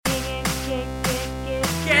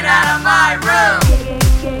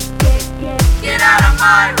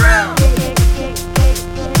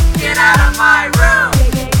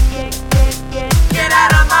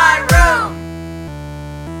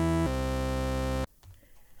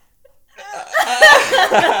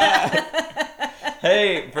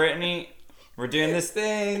We're doing this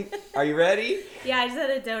thing. Are you ready? Yeah, I just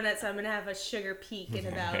had a donut, so I'm going to have a sugar peak in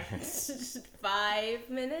about 5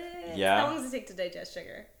 minutes. Yeah. How long does it take to digest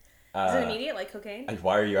sugar? Is it immediate, like cocaine?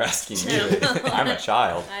 Why are you asking me? I don't know. I'm a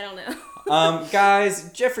child. I don't know.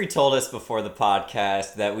 Guys, Jeffrey told us before the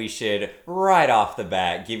podcast that we should, right off the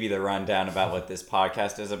bat, give you the rundown about what this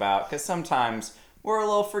podcast is about, because sometimes we're a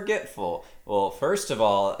little forgetful. Well, first of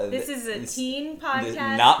all... This is a teen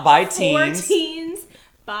podcast. Not by teens. For teens.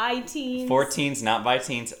 By teens. For teens, not by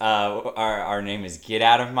teens. Our name is Get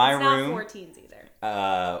Out of My It's Room. not for teens either.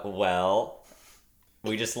 Well...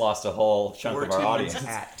 We just lost a whole chunk of our audience.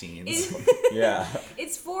 At teens. Yeah.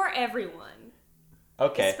 It's for everyone.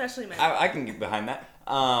 Okay. Especially men. I can get behind that.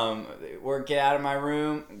 We're Get Out of My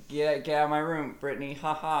Room. Get out of my room, Brittany.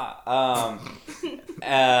 Haha.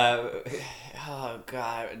 Oh,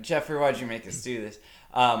 God. Jeffrey, why'd you make us do this?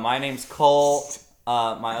 My name's Cole.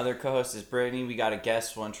 My other co-host is Brittany. We got a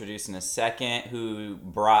guest we'll introduce in a second who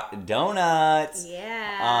brought donuts.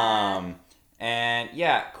 Yeah. And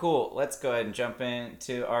yeah, cool. Let's go ahead and jump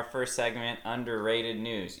into our first segment, underrated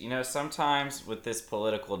news. You know, sometimes with this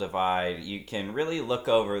political divide, you can really look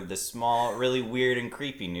over the small, really weird and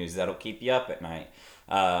creepy news that'll keep you up at night,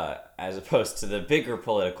 as opposed to the bigger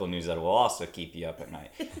political news that will also keep you up at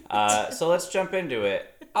night. So let's jump into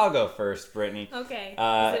it. I'll go first, Brittany. Okay.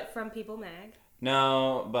 Is it from People Mag?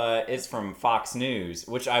 No, but it's from Fox News,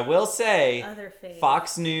 which I will say, Other fave.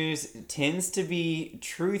 Fox News tends to be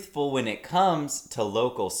truthful when it comes to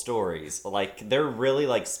local stories. Like, they're really,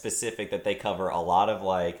 like, specific that they cover a lot of,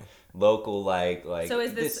 like, local, like So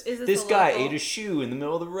is this this a guy local? ate a shoe in the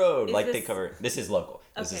middle of the road. Is Like, they this- cover, this is local.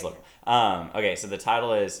 This is Okay. local. Okay, so the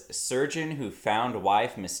title is Surgeon Who Found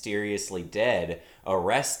Wife Mysteriously Dead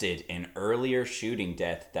Arrested in Earlier Shooting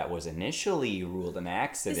Death That Was Initially Ruled an This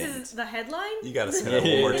Accident. is the headline? You gotta say that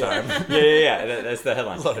one more time. Yeah, that's the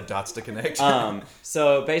headline. A lot of dots to connect.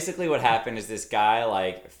 So basically what happened is this guy,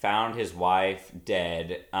 like, found his wife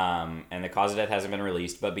dead, and the cause of death hasn't been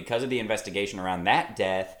released, but because of the investigation around that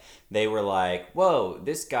death, they were like, whoa,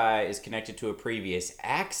 this guy is connected to a previous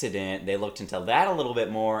accident. They looked into that a little bit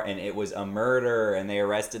more, and it was a murder, and they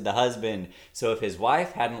arrested the husband. So if his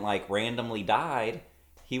wife hadn't, like, randomly died,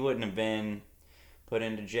 he wouldn't have been put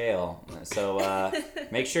into jail. So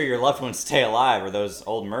make sure your loved ones stay alive, or those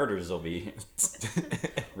old murders will be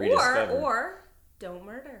rediscovered. Or don't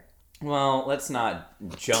murder. Well, let's not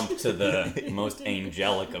jump to the most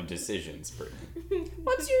angelic of decisions, Brittany.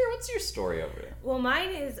 What's your story over there? Well, mine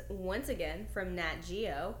is once again from Nat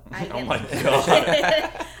Geo. Oh my God.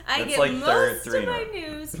 I That's get like most three of in a my row.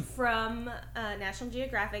 news from National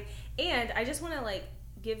Geographic, and I just want to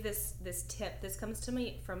give this tip. This comes to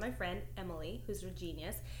me from my friend Emily, who's a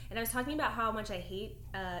genius, and I was talking about how much I hate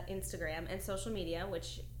Instagram and social media,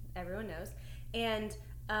 which everyone knows, and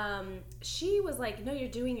she was like, no, you're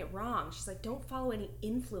doing it wrong. She's like, don't follow any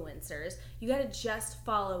influencers. You got to just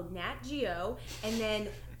follow Nat Geo and then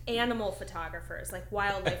animal photographers, like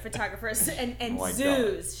wildlife photographers and Oh my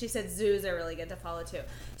zoos. God. She said zoos are really good to follow too.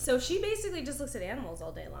 So she basically just looks at animals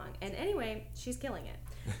all day long. And anyway, she's killing it.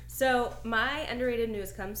 So my underrated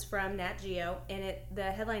news comes from Nat Geo, and the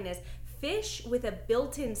headline is Fish with a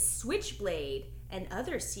Built-in Switchblade and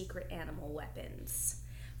Other Secret Animal Weapons.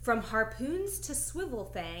 From harpoons to swivel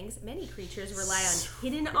fangs, many creatures rely on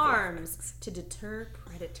hidden arms to deter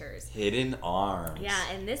predators. Hidden arms. Yeah,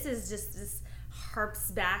 and this is just this harks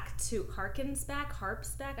back. I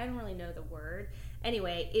don't really know the word.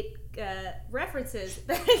 Anyway, it references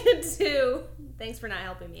back to. Thanks for not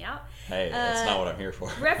helping me out. Hey, that's not what I'm here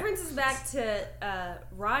for. References back to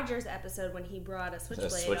Roger's episode when he brought a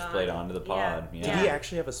switchblade onto the pod. Yeah. Did he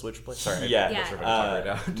actually have a switchblade? Sorry, Yeah. I'm not sure if I'm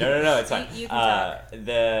talking right now. No, it's fine. You can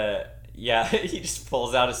talk. He just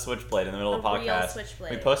pulls out a switchblade in the middle of the A real podcast.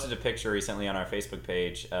 switchblade. We posted a picture recently on our Facebook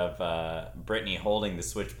page of Brittany holding the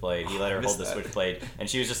switchblade. He let her hold the switchblade, and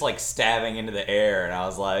she was just like stabbing into the air, and I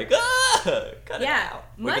was like, cut it out.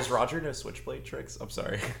 Wait, does Roger know switchblade tricks? I'm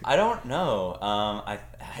sorry. I don't know.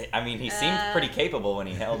 I mean, he seemed pretty capable when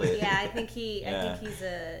he held it. Yeah, I think he's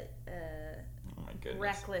a Oh my goodness.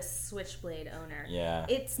 reckless switchblade owner. Yeah.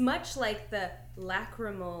 It's much like the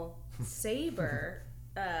lacrimal saber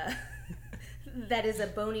that is a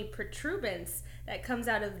bony protuberance that comes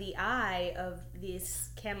out of the eye of this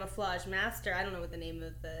camouflage master. I don't know what the name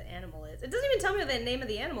of the animal is. It doesn't even tell me what the name of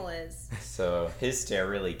the animal is. So his stare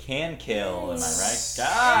really can kill, am I right?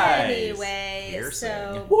 Guys! Anyway, Piercing.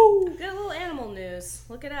 so Woo! good little animal news.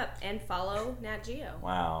 Look it up and follow Nat Geo.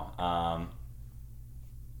 Wow.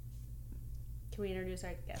 Can we introduce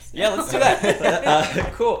our guest? Yeah, let's do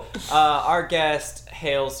that. Cool. Our guest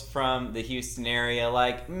hails from the Houston area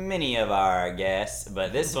like many of our guests,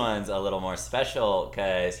 but this one's a little more special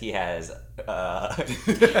because he has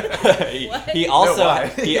he also why?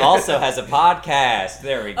 he also has a podcast.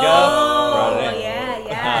 There we go. Oh, Brought it in.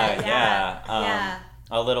 yeah.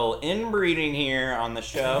 A little inbreeding here on the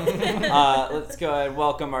show. Let's go ahead and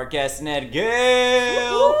welcome our guest, Ned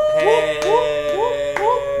Gill. Hey.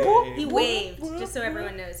 He waved, just so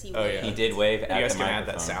everyone knows he waved. Oh, yeah. He did wave at You guys the can microphone.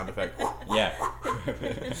 add that sound effect. Yeah.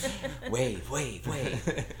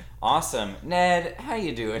 Wave. Awesome. Ned, how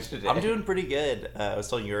you doing today? I'm doing pretty good. I was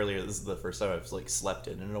telling you earlier, this is the first time I've slept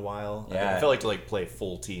in a while. Yeah. I feel like to play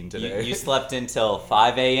full team today. You slept until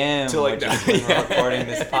 5 a.m. Till, which is when we're recording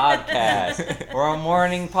this podcast. We're a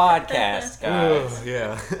morning podcast, guys. Oh,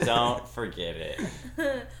 yeah. Don't forget it.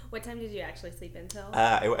 What time did you actually sleep until?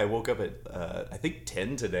 I woke up at I think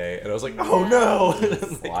 10 today, and I was like, oh no.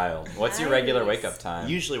 It's wild. What's your regular wake up time?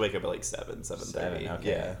 Usually wake up at 7:30. Okay.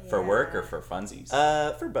 Yeah. For work or for funsies?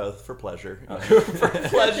 For both, for pleasure. For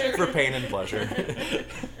pleasure. For pain and pleasure.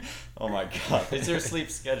 Oh my god. Is your sleep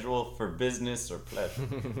schedule for business or pleasure?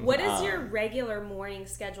 What does your regular morning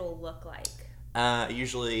schedule look like?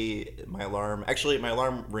 Usually my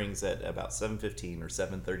alarm rings at about 7:15 or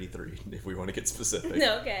 7:33 if we want to get specific.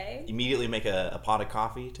 Okay. Immediately make a pot of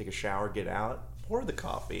coffee, take a shower, get out, pour the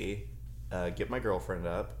coffee, get my girlfriend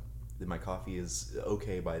up. Then my coffee is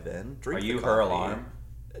okay by then. Drink Are you the her coffee. alarm?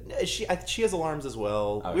 She has alarms as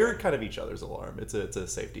well. Okay. We're kind of each other's alarm. It's a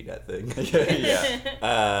safety net thing. Yeah.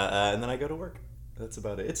 And then I go to work. That's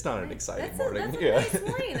about it. It's not an exciting That's morning. a nice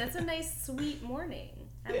morning. That's a nice, sweet morning.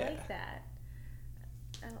 I Yeah. like that.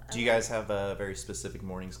 Do you guys have very specific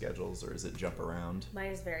morning schedules, or is it jump around?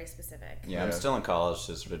 Mine is very specific. Yeah, I'm still in college,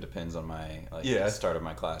 so it sort of depends on my start of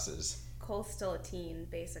my classes. Cole's still a teen,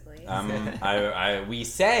 basically. We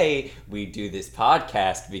say we do this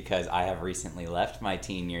podcast because I have recently left my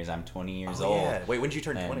teen years. I'm 20 years old. Yeah. Wait, when did you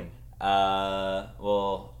turn And, 20?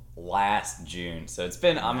 Well, last June. So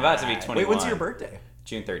I'm about to be 21. Wait, when's your birthday?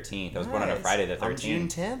 June 13th. I was born on a Friday the 13th. I'm June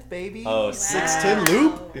 10th, baby. Oh, Wow. 610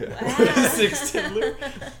 loop. Wow. 610 loop.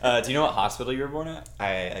 Do you know what hospital you were born at?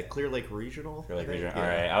 I Clear Lake Regional. Clear Lake I think. Regional.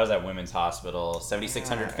 Yeah. All right. I was at Women's Hospital,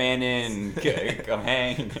 7600 Fannin. Come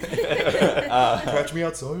hang. Catch me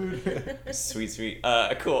outside. Sweet.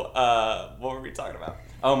 Cool. What were we talking about?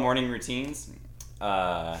 Oh, morning routines.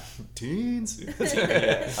 Teens.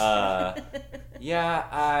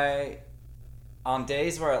 On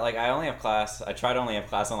days where I only have class, I try to only have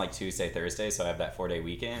class on Tuesday, Thursday, so I have that 4-day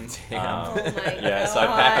weekend. Damn. Oh my Yeah, so I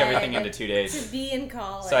pack God. everything into 2 days. To be in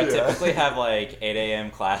college. So I Yeah. typically have 8 a.m.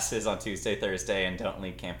 classes on Tuesday, Thursday, and don't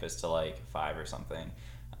leave campus till 5 or something.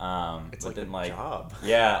 It's but like then a job.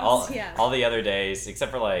 Yeah, Yeah. all the other days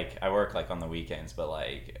except for I work on the weekends, but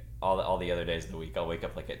all the other days of the week I'll wake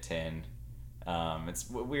up at 10. It's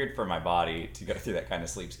weird for my body to go through that kind of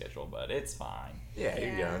sleep schedule, but it's fine. Yeah,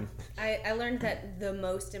 you're young. I learned that the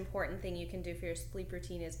most important thing you can do for your sleep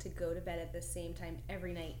routine is to go to bed at the same time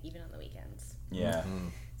every night, even on the weekends. Yeah.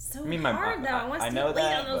 So I mean, hard though. I want to know sleep late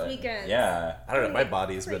that, on those but weekends. Yeah. I don't know. My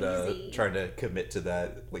body's been Crazy. trying to commit to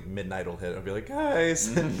that. Midnight will hit. I'll be like,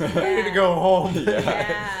 guys, I need to go home.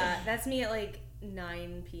 Yeah, that's me at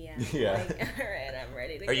 9 p.m. Yeah. All right, I'm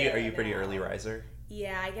ready to go. Are you a pretty now. early riser?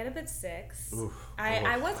 Yeah, I get up at 6. Oof.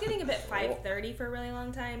 I was getting up at 5:30 for a really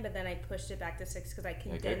long time, but then I pushed it back to 6 because I good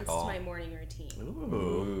condensed call. my morning routine.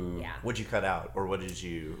 Ooh. Yeah. What'd you cut out, or what did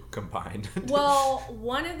you combine? Well,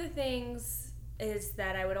 one of the things is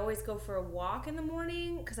that I would always go for a walk in the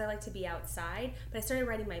morning because I like to be outside, but I started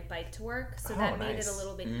riding my bike to work, so that made it nice. a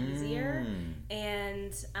little bit easier.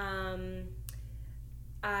 And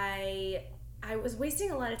I was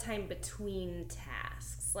wasting a lot of time between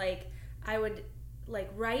tasks. I would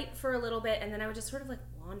write for a little bit, and then I would just sort of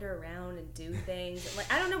wander around and do things.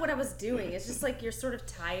 I don't know what I was doing. It's just you're sort of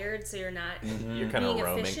tired, so you're not. You're kind of being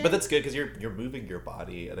roaming, efficient. but that's good because you're moving your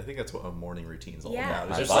body, and I think that's what a morning routine's all Yeah. about.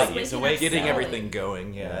 My It's body just is awake. getting slowly. everything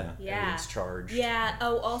going. Yeah, Yeah. everything's charged. Yeah.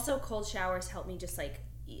 Oh, also cold showers help me just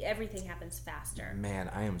everything happens faster. Man,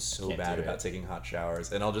 I am so Can't bad do about it. taking hot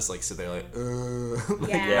showers, and I'll just sit there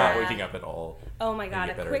Yeah. not waking up at all. Oh my god,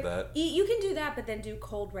 get a better quick. at that. You can do that, but then do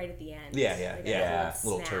cold right at the end. Yeah. Yeah. Cold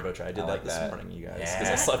Little snap. turbo try. I did I that like this that. morning, you guys, Yeah,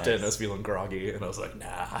 because I slept in. nice. I was feeling groggy, and I was like,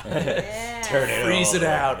 nah, Yeah. turn it, freeze it over.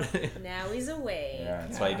 out. Now he's awake. Yeah,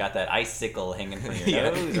 that's why you got that icicle hanging from your Yeah.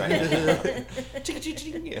 nose right now.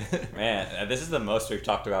 Yeah. Man, this is the most we've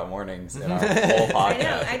talked about mornings in our whole podcast. I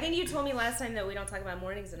know. I think you told me last time that we don't talk about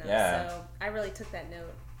mornings enough, Yeah. so I really took that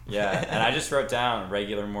note. Yeah, and I just wrote down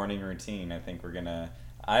regular morning routine. I think we're gonna.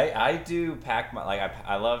 I do pack my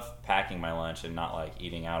I love packing my lunch and not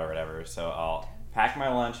eating out or whatever. So I'll pack my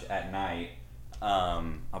lunch at night.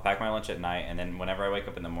 I'll pack my lunch at night, and then whenever I wake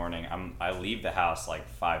up in the morning, I leave the house like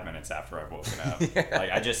 5 minutes after I've woken up.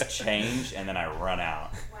 Like I just change and then I run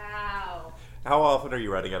out. Wow. How often are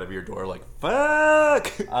you running out of your door like,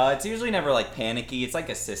 fuck? It's usually never like panicky. It's like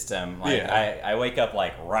a system. Like Yeah. I wake up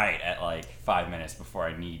like right at like 5 minutes before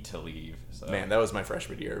I need to leave. So. Man, that was my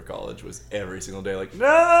freshman year of college, was every single day like, no!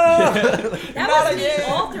 That was me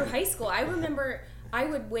all through high school. I remember I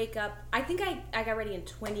would wake up, I think I got ready in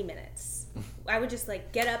 20 minutes. I would just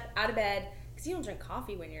like get up out of bed, because you don't drink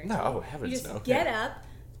coffee when you're in No, school. heavens You just no. get up,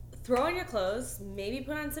 throw on your clothes, maybe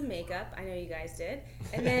put on some makeup. I know you guys did.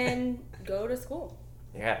 And then go to school.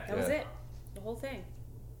 Yeah. That was it. The whole thing.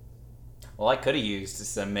 Well, I could have used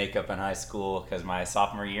some makeup in high school because my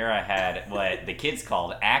sophomore year I had what the kids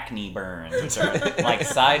called acne burns, which are like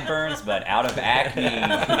sideburns but out of acne.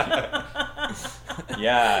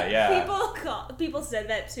 Yeah. People said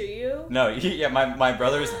that to you. No, yeah, my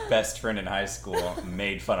brother's best friend in high school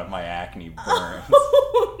made fun of my acne burns.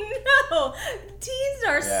 Oh no! Teens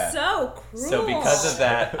are so cruel. So because of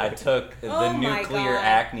that, I took the Oh my nuclear God.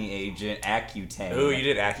 acne agent Accutane. Ooh, you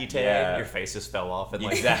did Accutane? Yeah. Your face just fell off in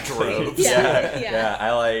like Exactly. droves. Yeah.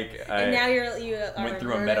 I And now you are went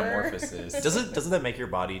through a murderer. metamorphosis. Doesn't that make your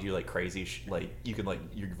body do like crazy like you can like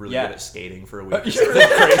you're really Yeah. good at skating for a week or something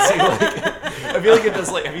crazy like I feel like it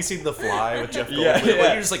does like have you seen The Fly with Jeff Goldblum? Yeah, Like,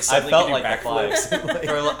 yeah. you're just like I suddenly felt can do like a fly. backflips.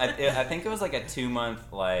 Like- I think it was like a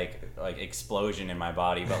 2-month like explosion in my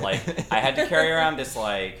body, but like I had to carry around this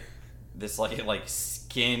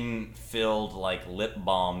skin filled like lip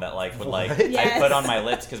balm that like would like What? I Yes. put on my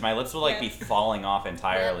lips because my lips would like be Yes. falling off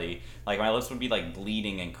entirely. Like my lips would be like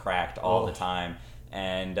bleeding and cracked all the Oh. time.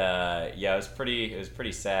 And it was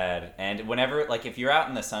pretty sad. And whenever like if you're out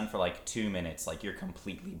in the sun for like 2 minutes, like you're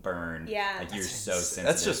completely burned. Yeah. Like you're so sensitive.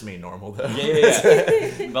 That's just me normal though.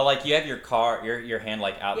 Yeah. But like you have your hand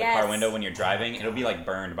like out the Yes. car window when you're driving, it'll be like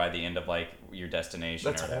burned by the end of like your destination.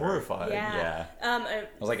 That's or whatever. horrifying. Yeah. It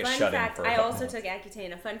was like a fun shut-in fact, for I a also month. took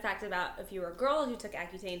Accutane. A fun fact about if you were a girl who took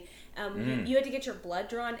Accutane, Mm. you had to get your blood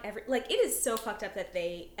drawn every. Like it is so fucked up that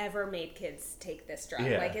they ever made kids take this drug.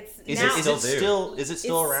 Yeah. Like it's Is now. it still still is it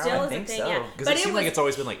still it's around? still I is a think thing, so. yeah. Because But it seemed was, like it's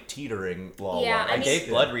always been like teetering. Yeah, I I mean- gave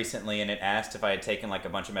blood recently, and it asked if I had taken like a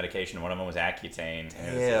bunch of medication. One of them was Accutane. And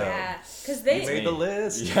it was, yeah, because they You made the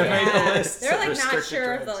list. Yeah, I made the list. They're like not Restricted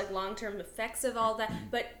sure of the drugs. like long term effects of all that,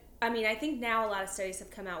 but. I mean, I think now a lot of studies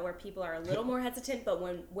have come out where people are a little more hesitant, but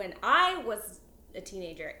when I was a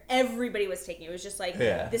teenager, everybody was taking it. It was just like,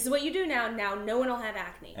 Yeah. this is what you do now. Now no one will have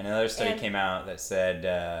acne. And another study And- came out that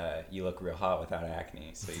said you look real hot without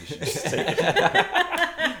acne, so you should just take it.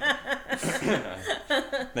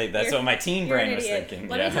 That's what my teen You're an brain was idiot. thinking.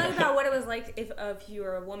 Let yeah. me tell you about what it was like if you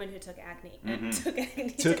were a woman who took acne. Took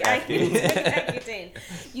Took Accutane.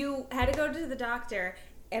 You had to go to the doctor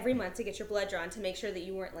every month to get your blood drawn to make sure that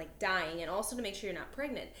you weren't like dying and also to make sure you're not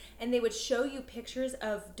pregnant. And they would show you pictures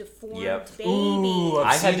of deformed Yep. babies. Ooh,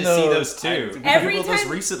 I had to see those too. I Every Googled those time-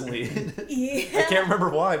 recently. Yeah. I can't remember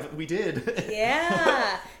why, but we did.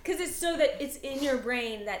 Yeah, because it's so that it's in your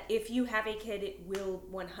brain that if you have a kid, it will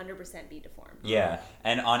 100% be deformed. Yeah,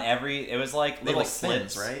 and on it was like They little like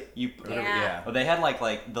fins, slits, right? Yeah. Well, they had like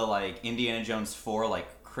the Indiana Jones 4 like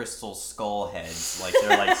crystal skull heads, like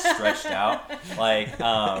they're like stretched out. Like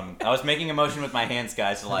I was making a motion with my hands,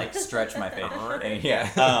 guys, to like stretch my face.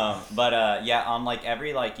 And, on like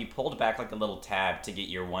every like you pulled back like a little tab to get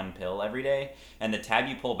your one pill every day, and the tab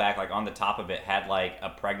you pull back like on the top of it had like a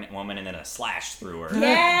pregnant woman and then a slash through her. Yeah.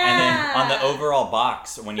 And then on the overall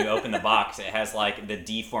box, when you open the box, it has like the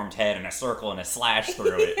deformed head and a circle and a slash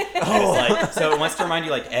through it. And it's like, so it wants to remind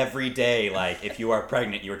you like every day, like if you are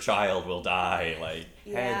pregnant, your child will die. Like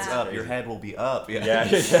Heads Yeah. up, your head will be up. yeah. Yeah.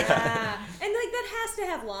 And like that has to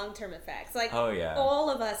have long-term effects. Like Oh, yeah. all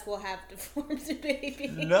of us will have deformed babies.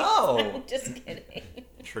 No. I'm just kidding.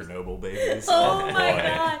 Chernobyl babies. Oh my boy.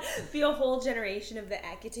 god. Be a whole generation of the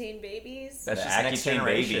Accutane babies. That's The just next Accutane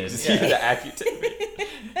generation. babies. Yeah. The Accutane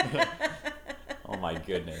babies. Oh my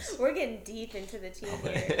goodness. We're getting deep into the teen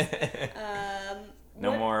years.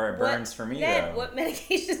 No more burns for me, Ned, though. what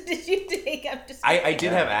medications did you take? I'm just I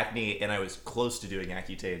did have acne, and I was close to doing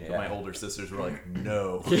Accutane, but Yeah. my older sisters were like,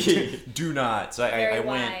 "No, do not." So I Very went.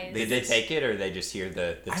 wise. Did they take it, or they just hear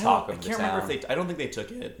the I talk don't- of I the can't town? remember if they. I don't think they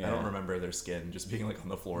took it. I Yeah. don't remember their skin just being like on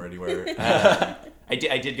the floor anywhere. I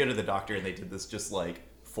did go to the doctor, and they did this just like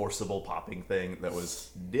forcible popping thing that was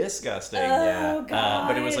disgusting. Oh, God.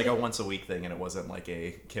 But it was like a once a week thing, and it wasn't like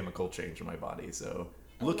a chemical change in my body. So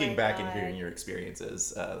looking my back and God. hearing your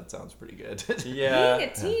experiences, that sounds pretty good. Yeah. Being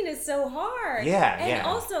a teen is so hard. Yeah, And yeah.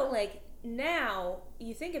 also, like, now,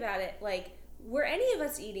 you think about it, like, were any of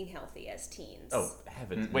us eating healthy as teens? Oh,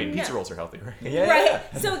 heavens. Wait, pizza rolls are healthy, right? Yeah. Right.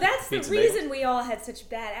 So that's the Pizza reason we all had such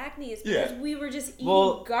bad acne is because we were just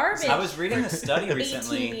eating garbage. I was reading a study 18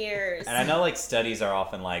 recently, years. and I know like studies are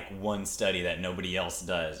often like one study that nobody else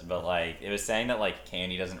does, but like it was saying that like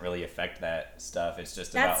candy doesn't really affect that stuff. It's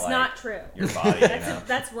just That's about like not true. your body.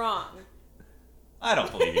 That's wrong. I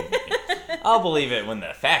don't believe you. I'll believe it when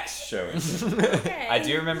the facts show it. Okay. I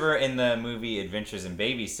do remember in the movie Adventures in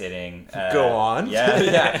Babysitting. Go on.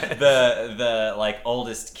 Yeah. The like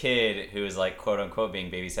oldest kid who was like quote unquote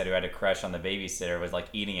being babysat, who had a crush on the babysitter, was like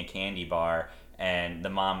eating a candy bar, and the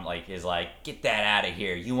mom like is like, "Get that out of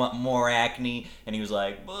here! You want more acne?" And he was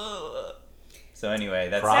like, "Ugh." So anyway,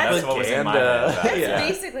 that's what was in my head. About, That's yeah.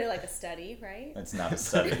 basically like a study, right? That's not a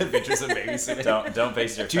study. Adventures in Babysitting. Don't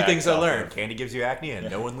base your Two facts things I off learned. of- Candy gives you acne, and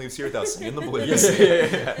no one leaves here without singing the blues.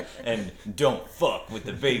 And don't fuck with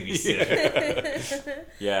the babysitter.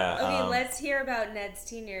 Yeah. Okay, let's hear about Ned's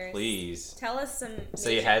teen years. Please. Tell us some. So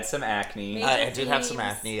you had some acne. Major I did have some themes.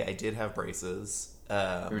 acne. I did have braces. We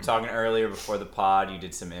were talking earlier before the pod. You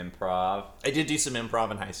did some improv. I did do some improv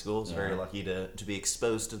in high school. I was very lucky to be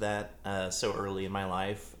exposed to that so early in my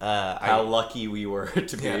life. How lucky we were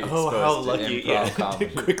to be exposed how to lucky improv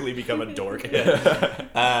comedy. to quickly become a dork.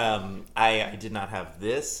 I did not have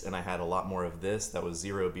this, and I had a lot more of this. That was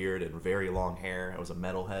zero beard and very long hair. I was a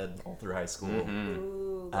metalhead all through high school.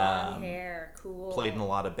 Ooh, long hair, cool. Played in a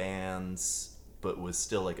lot of bands, but was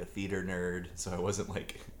still like a theater nerd, so I wasn't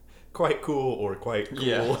like quite cool or quite cool.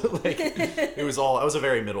 Yeah. Like it was all. I was a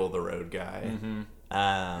very middle of the road guy.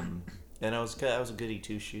 And I was a goody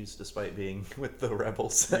two shoes despite being with the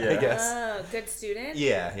rebels. I Yeah. guess. Oh, good student.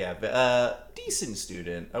 Yeah, but decent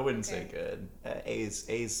student. I wouldn't say good.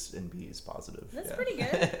 A's and B's positive. That's yeah. pretty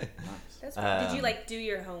good. That's did you like do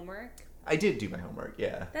your homework? I did do my homework.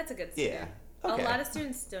 Yeah. That's a good student. Yeah. Okay. A lot of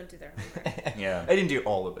students don't do their homework. Yeah. I didn't do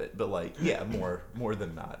all of it, but like more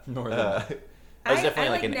than not. More than not. I was definitely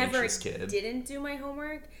I like an never anxious kid. didn't do my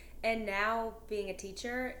homework, and now being a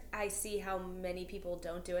teacher, I see how many people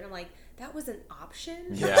don't do it. I'm like, that was an option.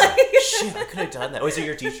 Yeah. Shit, I could have done that. Oh, is it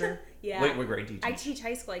your teacher? Yeah. Wait, what grade do you teach? I teach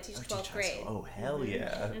high school. I teach 12th grade. Oh, hell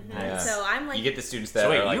yeah. Yeah. So I'm like, You get the students that So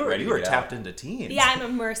wait, are like you were, ready you to were get tapped out. into teens. yeah, I'm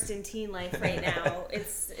immersed in teen life right now.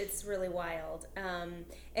 It's really wild.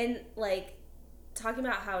 And like talking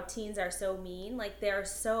about how teens are so mean, like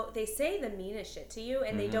they say the meanest shit to you,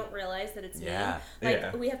 and they don't realize that it's Yeah. mean. Like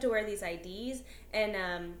Yeah. we have to wear these IDs, and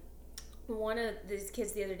one of these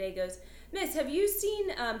kids the other day goes, "Miss, have you seen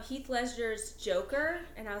Heath Ledger's Joker?"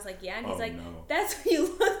 And I was like, "Yeah." And he's like, no. "That's what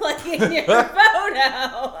you look like in your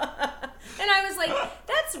photo." And I was like,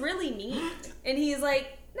 "That's really mean." And he's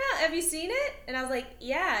like, "No, have you seen it?" And I was like,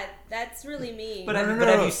 "Yeah, that's really mean." But, No, no, but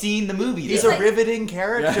no. have you seen the movie? He's though? a riveting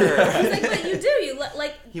character. He's like, "But you do. You look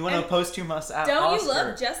like." He won a and posthumous Oscar. Don't you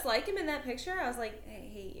look just like him in that picture? I was like, I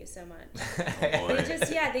hate you so much. boy.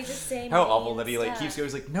 They just say How mean awful that he like stuff. keeps going.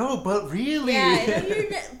 He's like, no, but really. Yeah,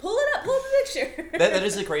 no, pull it up, pull the picture. that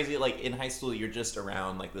is a crazy. Like in high school, you're just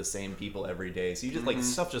around like the same people every day, so you just like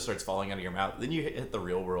stuff just starts falling out of your mouth. Then you hit the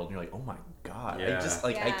real world, and you're like, oh my god, I Yeah. just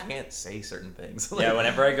like I Yeah. can't say certain things. Yeah, Like,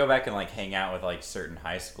 whenever I go back and like hang out with like certain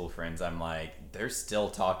high school friends, I'm like, they're still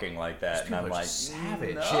talking like that, and people I'm are like, just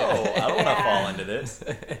savage. No, Yeah. I don't want to Yeah. fall into this.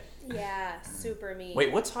 Yeah, super mean.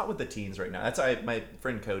 Wait, what's hot with the teens right now? That's my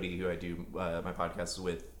friend Cody, who I do my podcast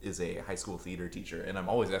with, is a high school theater teacher, and I'm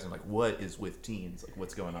always asking like, what is with teens? Like,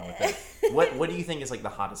 what's going on with that? What do you think is like the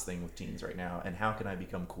hottest thing with teens right now, and how can I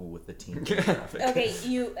become cool with the teen demographic?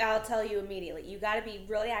 Okay, I'll tell you immediately. You got to be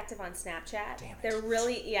really active on Snapchat. Damn it. They're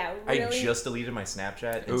really, I just deleted my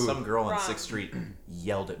Snapchat, and Ooh. some girl on Wrong. 6th Street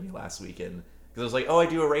yelled at me last weekend because I was like, "Oh, I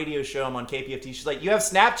do a radio show. I'm on KPFT." She's like, "You have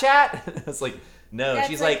Snapchat?" I was like, "No." That's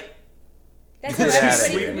She's like- like, That's how Yeah,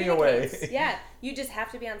 everybody sweep me away. communicates. Yeah, you just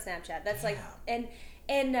have to be on Snapchat. That's like, and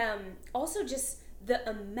also just the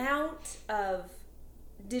amount of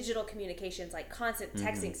digital communications, like constant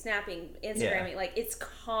texting, snapping, Instagramming, like it's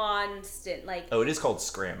constant. Like, "Oh, it is called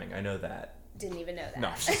scramming. I know that." didn't even know that. No,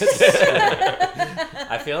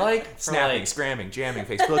 I feel like for snapping, like scramming, jamming,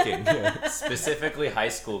 Facebooking. Yeah. specifically high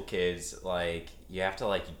school kids, like you have to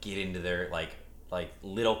like get into their like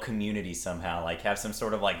little community somehow, like have some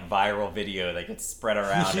sort of like viral video that gets spread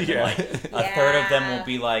around, and Yeah. like a third of them Yeah. will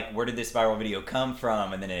be like, "Where did this viral video come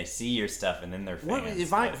from?" And then they see your stuff, and then they're What, fans.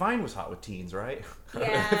 Vine was hot with teens, right?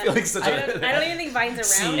 Yeah. I feel like such I don't even think Vine's around.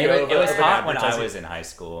 See, It was of an hot when I advertising. was in high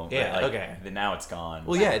school. But Yeah, like, okay. Now it's gone.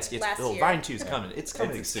 Well, yeah, it's Last well, year. Vine 2's coming. It's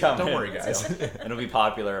coming It's soon. coming. Don't worry, guys. It'll be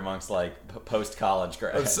popular amongst like post college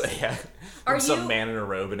grads. So, yeah. Are Some you- man in a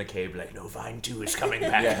robe in a cave be like, "No, Vine 2 is coming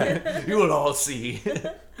back. You will all see."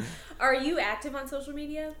 Are you active on social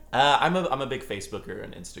media? I'm a big Facebooker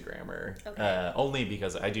and Instagrammer. Okay. Only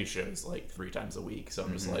because I do shows like 3 times a week, so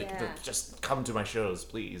I'm just like, Yeah. just come to my shows,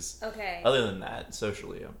 please. Okay. Other than that,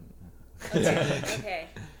 socially, Okay.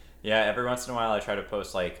 Yeah, every once in a while I try to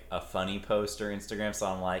post like a funny post or Instagram, so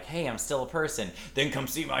I'm like, hey, I'm still a person. Then come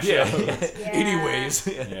see my show. Yeah. Anyways.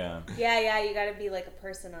 Yeah. Yeah, you gotta be like a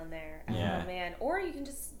person on there. Yeah. Oh man. Or you can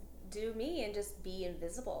just do me and just be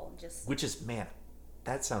invisible. Just Which is, man,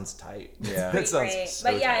 that sounds tight. Yeah. That sounds great.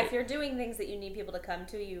 so But yeah, tight. if you're doing things that you need people to come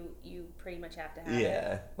to, you pretty much have to have it.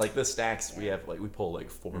 Yeah, like the Stacks, we have like we pull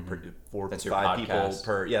like 4 That's to your 5 people podcast.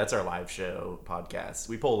 per. Yeah, that's our live show podcast.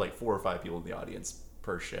 We pull like 4 or 5 people in the audience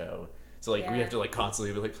per show. So like we Yeah. have to like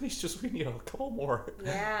constantly be like, please, just we need a couple more.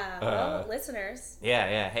 Yeah. Well, listeners.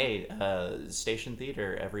 Yeah. Hey, Station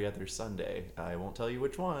Theater every other Sunday. I won't tell you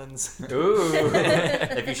which ones. Ooh.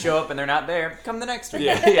 If you show up and they're not there, come the next week.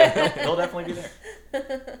 yeah. They'll definitely be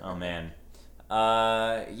there. Oh man.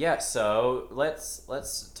 Yeah, so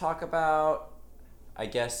let's talk about, I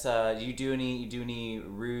guess, you do any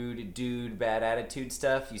rude dude bad attitude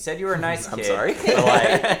stuff? You said you were a nice kid. I'm sorry?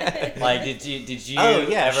 But like did you Oh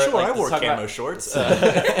yeah, ever, sure. like, I let's wore talk camo about- shorts.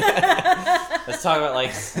 Let's talk about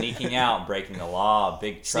like sneaking out, breaking the law,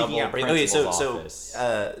 big trouble, Okay, so office.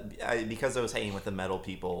 because I was hanging with the metal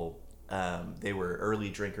people, they were early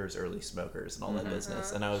drinkers, early smokers, and all that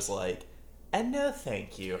business, and I was like, and no,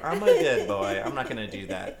 thank you. I'm a good boy. I'm not gonna do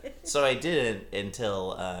that. So I didn't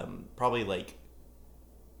until probably like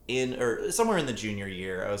somewhere in the junior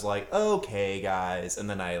year. I was like, okay, guys, and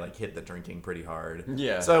then I like hit the drinking pretty hard.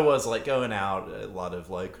 Yeah. So I was like going out a lot of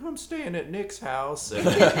like, I'm staying at Nick's house, and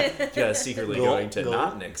just secretly Gulp, going to gulp.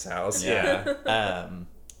 not Nick's house. Yeah. Yeah.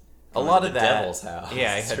 A Going lot to of the that. devil's house.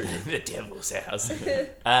 Yeah, I had the devil's house.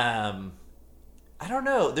 I don't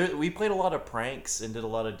know. We played a lot of pranks and did a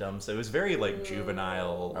lot of dumb stuff. It was very like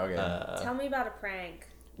juvenile. Okay. Tell me about a prank.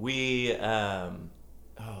 We let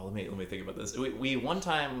me think about this. We one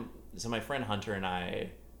time, so my friend Hunter and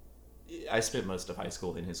I spent most of high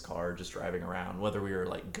school in his car just driving around. Whether we were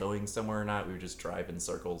like going somewhere or not, we would just drive in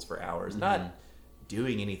circles for hours, not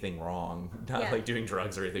doing anything wrong, not Yeah. like doing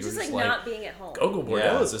drugs or anything. Just We're like just like not being at home. Gogol Bordello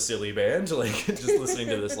Yeah. is a silly band, like just listening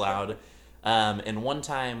to this loud. And one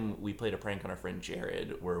time we played a prank on our friend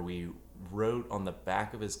Jared where we wrote on the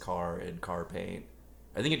back of his car in car paint,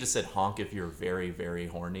 I think it just said honk if you're very, very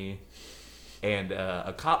horny. And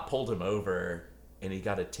a cop pulled him over and he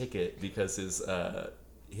got a ticket because his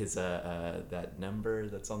that number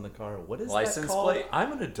that's on the car, what is License that called? plate?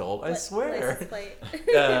 I'm an adult, I swear. License plate.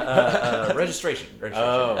 Registration.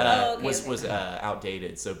 Oh. Okay, was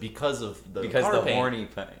outdated. So because of the Because car the paint, horny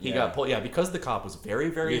he got pulled. Yeah, because the cop was very,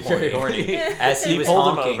 very very horny. horny. As he was pulled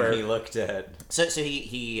him honking, over. he looked at. So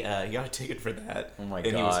he got a ticket for that. Oh my and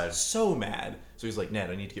he God. was so mad. So he's like, Ned,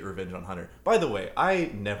 I need to get revenge on Hunter. By the way, I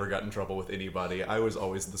never got in trouble with anybody. I was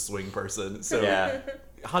always the swing person. So Yeah.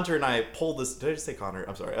 Hunter and I pulled this. Did I just say Connor?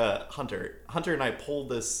 I'm sorry. Hunter and I pulled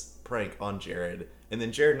this prank on Jared, and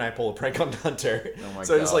then Jared and I pulled a prank on Hunter. Oh my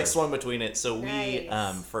so I just like God. swung between it. So we,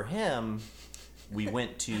 Nice. for him, we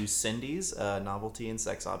went to Cindy's Novelty and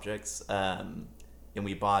Sex Objects, and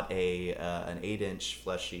we bought an 8-inch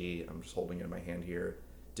fleshy. I'm just holding it in my hand here.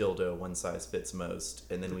 Dildo, one size fits most,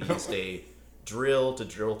 and then we used a drill to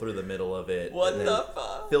drill through the middle of it. What and the then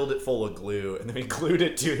fuck? Filled it full of glue, and then we glued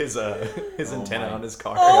it to his antenna my- on his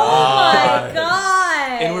car. Oh my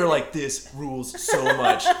god! And we were like, this rules so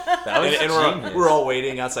much. That was and genius. we're all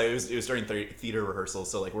waiting outside. It was during theater rehearsal,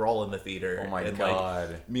 so like we're all in the theater. Oh my and,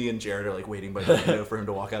 God. Like, me and Jared are like waiting by the window for him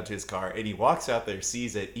to walk out to his car, and he walks out there,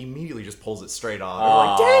 sees it, immediately just pulls it straight off. And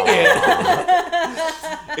we're like, dang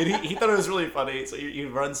it! And he thought it was really funny, so he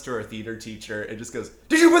runs to our theater teacher and just goes,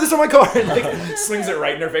 "Did you put this on my car?" And like swings it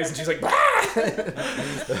right in her face, and she's like, "Bah!"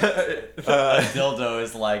 A dildo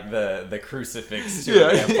is like the crucifix to Yeah.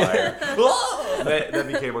 a vampire. that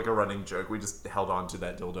became like a running joke. We just held on to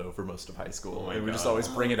that dildo for most of high school, my and we just God. always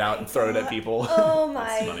bring it out and throw it at people. Oh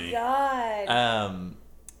my funny. god!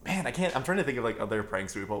 Man, I'm trying to think of like other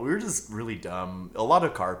pranks we pulled. We were just really dumb. A lot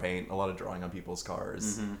of car paint, a lot of drawing on people's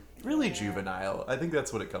cars. Really juvenile. I think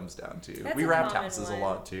that's what it comes down to. That's We a wrapped common houses one. a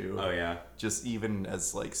lot too. Oh yeah. Just even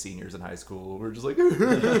as like seniors in high school, we're just like.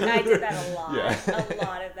 I did that a lot. Yeah. A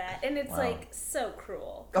lot of that. And it's Wow. like so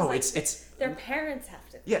cruel. 'Cause, Oh, like, it's their parents have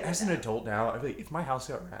to. yeah. figure As it an out. adult now, I'd be like, if my house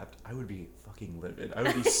got wrapped, I would be fucking livid. I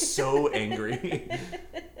would be so angry.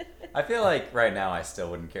 I feel like right now I still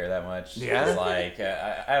wouldn't care that much. Yeah? It's like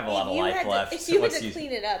I have a lot of life left. If you had What's to you-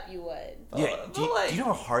 clean it up, you would. Yeah, do you know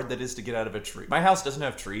how hard that is to get out of a tree? My house doesn't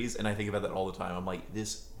have trees, and I think about that all the time. I'm like,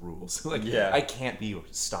 this rules. Like, Yeah. I can't be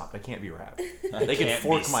stopped. I can't be wrapped. I They can can't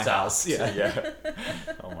fork be my stopped. house. Yeah. Yeah.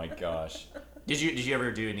 Oh my gosh. Did you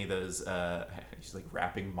ever do any of those just like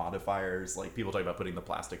wrapping modifiers? Like people talk about putting the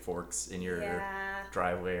plastic forks in your Yeah.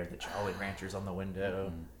 driveway or the Jolly Ranchers on the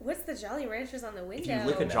window. What's the Jolly Ranchers on the window? If you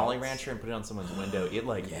lick a Jolly Rancher and put it on someone's window, it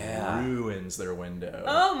like Yeah. ruins their window.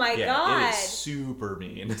 Oh my yeah, God. It is super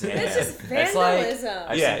mean. This is It's like vandalism.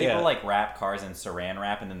 I've Yeah, seen people yeah. like wrap cars in saran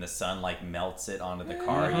wrap and then the sun like melts it onto the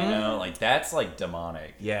car, you Mm-hmm. know? Like that's like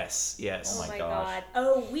demonic. Yes, yes. Oh my my gosh. God.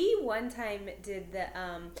 Oh, we one time did the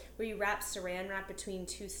where you wrap saran wrap between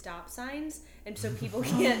two stop signs, and so people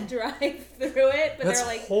can't drive through it, but That's they're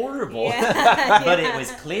like horrible. Yeah, But yeah. it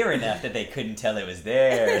was clear enough that they couldn't tell it was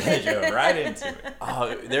there. They drove right into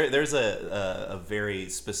it. There's a very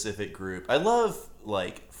specific group. I love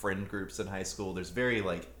like friend groups in high school. There's very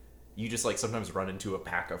like you just like sometimes run into a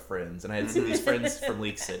pack of friends, and I had some of these friends from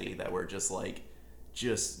Leak City that were just like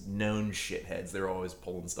just known shitheads. They were always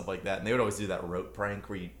pulling stuff like that, and they would always do that rope prank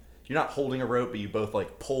where you're not holding a rope, but you both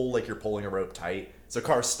like pull like you're pulling a rope tight. So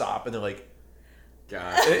cars stop, and they're like.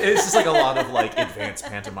 God. It's just like a lot of like advanced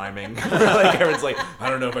pantomiming. Like everyone's like, I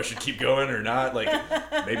don't know if I should keep going or not. Like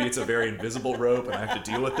maybe it's a very invisible rope and I have to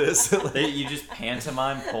deal with this. You just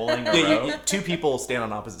pantomime pulling a Yeah, rope. two people stand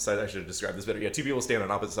on opposite sides. I should have described this better. Yeah, two people stand on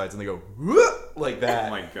opposite sides and they go "Whoop," like that. Oh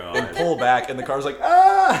my God. And pull back, and the car's like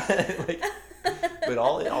ah. Like, but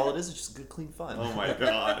all it is just good, clean fun. Oh my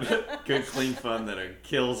God. Good clean fun that'll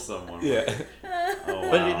kill someone. Yeah, Oh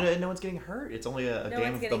wow. but no one's getting hurt. It's only a No game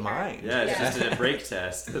one's of the getting hurt. mind. Yeah, it's Yeah. just a brake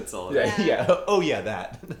test. That's all. Yeah, It is. yeah. Oh yeah,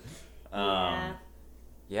 that. Yeah.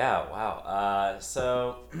 Yeah. Wow.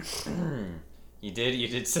 So you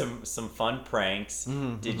did some fun pranks.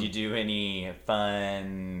 Did you do any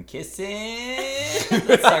fun kissing?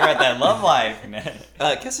 Let's talk about that love life.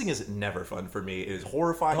 Kissing is never fun for me. It is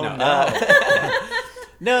horrifying. Oh, no, no.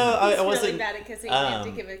 no, He's I wasn't. really bad at kissing. We have to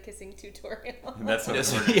um, give a kissing tutorial. That's what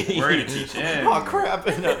Yes. we're going to teach him. Oh crap!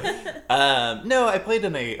 No, I played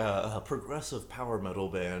in a progressive power metal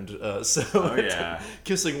band, so Oh, yeah.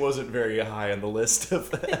 kissing wasn't very high on the list of.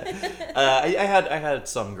 I had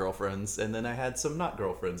some girlfriends, and then I had some not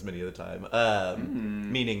girlfriends many of the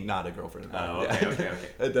time. Meaning not a girlfriend. Oh, okay.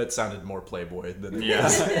 That sounded more Playboy than it Yeah.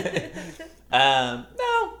 was.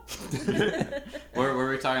 No. Were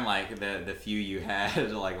we talking like the few you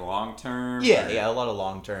had like long term? Yeah, a lot of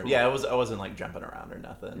long term. Yeah, I wasn't like jumping around or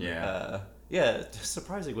nothing. Yeah. Yeah, it's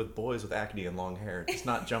surprising with boys with acne and long hair, just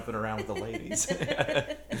not jumping around with the ladies.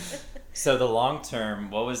 So the long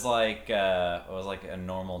term, what was like a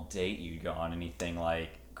normal date you'd go on? Anything like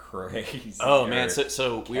crazy? Oh or man,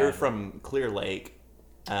 so we were casual? from Clear Lake,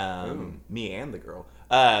 me and the girl.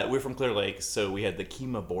 We were from Clear Lake, so we had the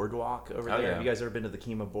Kemah Boardwalk over Oh, there. yeah. Have you guys ever been to the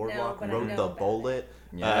Kemah Boardwalk? but I Rode know the about bullet.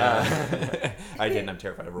 Yeah. I didn't. I'm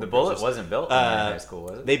terrified of roller The bullet coasters. wasn't built in high school,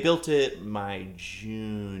 was it? They built it my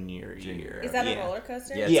junior year. Is that yeah. a roller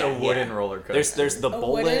coaster? Yeah, it's Yeah, a wooden yeah. roller coaster. There's the A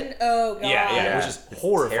bullet. wooden? Oh god. Yeah, which is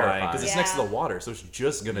horrifying terrifying. because it's next to Yeah. the water, so it's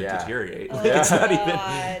just gonna Yeah. deteriorate. Oh, Like, it's not even.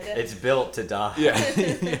 God. It's built to die.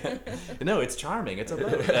 Yeah. No, it's charming. It's a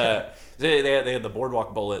boat. They had the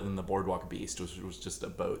Boardwalk Bullet and the Boardwalk Beast, which was just a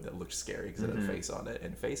boat that looked scary because it had a face on it,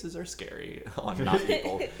 and faces are scary on not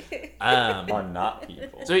people. On not people.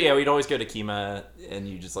 So yeah, we'd always go to Kemah, and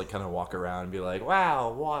you just like kind of walk around and be like,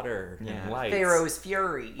 "Wow, water and lights." Pharaoh's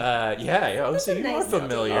Fury. Yeah. Oh, so you nice are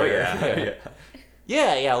familiar. Oh yeah.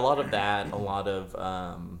 Yeah. A lot of that. A lot of.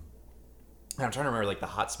 I'm trying to remember like the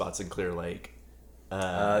hot spots in Clear Lake. You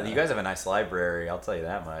guys have a nice library. I'll tell you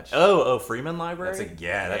that much. Oh, Freeman Library. That's a great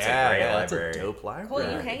That's library. a dope library.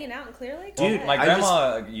 Cole, you hanging out in Clear Lake? Dude, What? My I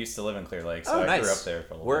grandma used to live in Clear Lake, so Oh, I nice. grew up there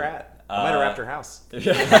for a little Where bit. at? I'm at a Raptor house.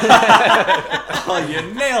 Oh,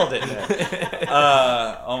 you nailed it.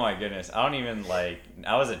 Oh my goodness. I don't even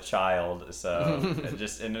I was a child, so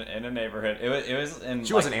just in a neighborhood. It was in.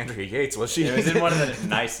 She wasn't Andrea Yates, was she? It was in one of the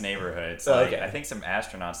nice neighborhoods. Oh, Like, okay. I think some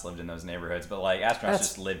astronauts lived in those neighborhoods, but like astronauts That's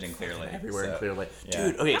just lived in Clear Lake. everywhere in so, Clear Lake. yeah.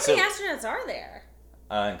 Dude, okay, How so many astronauts are there?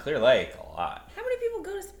 In Clear Lake, a lot. How many people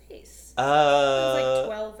go to space? like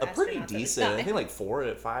 12 a pretty astronauts at a decent. I time. think like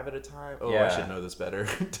 5 at a time. Oh, I Yeah. should know this better.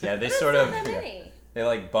 Yeah, they That's sort not of that many. they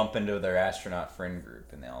like bump into their astronaut friend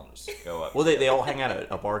group and they all just go up. Well, they all hang out at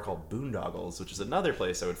a bar called Boondoggles, which is another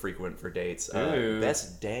place I would frequent for dates. Ooh.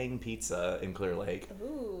 Best dang pizza in Clear Lake.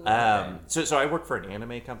 Ooh. So I work for an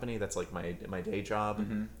anime company. That's like my day job.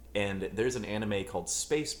 And there's an anime called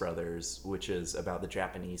Space Brothers, which is about the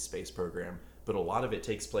Japanese space program. but a lot of it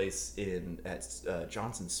takes place at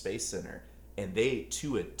Johnson Space Center, and they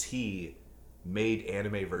to a T made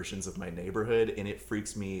anime versions of My Neighborhood, and it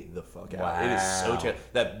freaks me the fuck out. It is so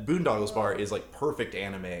that Boondoggles bar is like perfect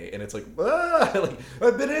anime, and it's like, like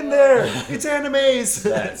I've been in there. It's animes.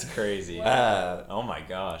 That's crazy. Oh my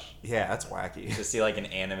gosh. Yeah, that's wacky. To see like an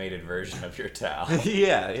animated version of your Tao.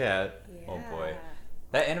 yeah. Oh boy.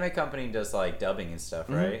 That anime company does like dubbing and stuff,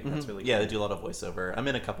 right? That's really cool. Yeah, they do a lot of voiceover. I'm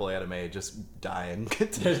in a couple anime just dying.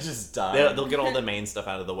 They're just dying. They'll get all the main stuff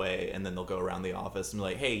out of the way, and then they'll go around the office and be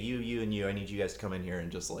like, hey, you, and you, I need you guys to come in here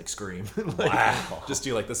and just like scream. Like, wow. Just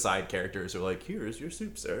do like the side characters who are like, here's your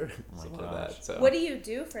soup, sir. Something like that. So. What do you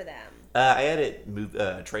do for them? I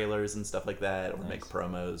edit trailers and stuff like that, or make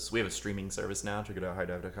promos. We have a streaming service now. Check it out,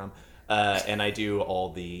 highdive.com. And I do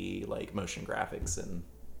all the like motion graphics and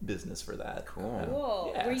business for that.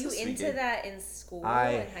 Cool. Yeah, Were you into that in school? I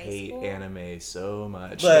in high hate school? anime so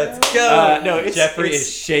much. Let's go. No, Jeffrey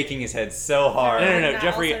is shaking his head so hard. No, I'm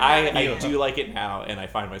Jeffrey, also I not. do like it now, and I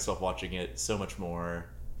find myself watching it so much more.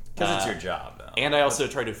 Because it's your job, though. And I also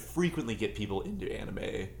try to frequently get people into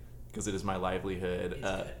anime because it is my livelihood.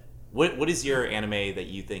 What is your anime that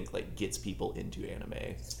you think like gets people into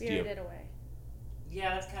anime? Spirited Away.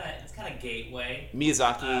 Yeah, that's kind of gateway.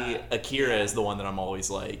 Miyazaki, Akira is the one that I'm always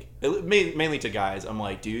like, mainly to guys. I'm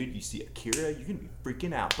like, dude, you see Akira, you're gonna be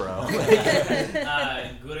freaking out, bro.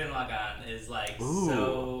 Gurren Lagann is like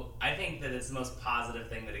so. I think that it's the most positive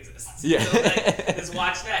thing that exists. Yeah. So, like, just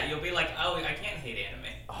watch that. You'll be like, oh, I can't hate anime.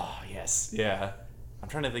 Oh yes, yeah. I'm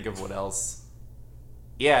trying to think of what else.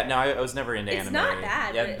 Yeah, no, I was never into It's anime. not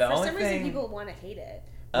bad, Yeah, but the for only some reason thing- people want to hate it.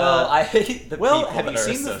 Well, I hate the people have that you are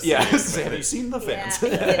seen the? associated Yeah, with have it. you seen the fans?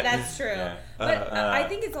 Yeah, that's true. Yeah. But I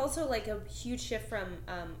think it's also like a huge shift from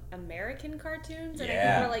American cartoons, and I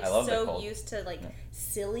Yeah, think we're like I love the so cult. used to like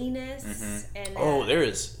silliness and Oh, there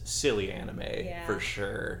is silly anime Yeah. for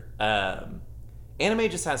sure.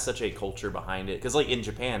 Anime just has such a culture behind it because, like in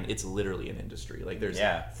Japan, it's literally an industry. Like there's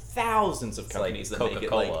thousands of companies like that make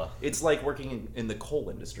it. Like, Coca-Cola. it's like working in the coal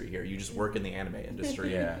industry here. You just work in the anime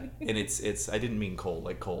industry. Yeah. And it's. I didn't mean coal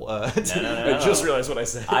like coal. No. I just realized what I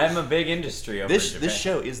said. I'm a big industry over This in Japan.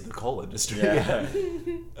 show is the coal industry. Yeah.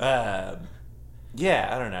 Yeah,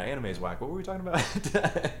 I don't know. Anime is whack. What were we talking about?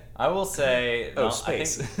 I will say,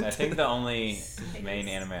 space. I think the only main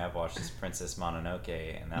anime I've watched is Princess Mononoke,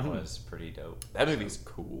 and that was pretty dope. That movie's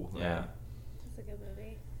cool. Yeah. It's a good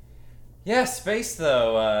movie. Yeah, space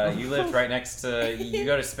though. You lived right next to. You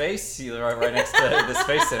go to space. You live right next to the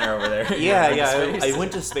space center over there. Yeah, You yeah. went to space. I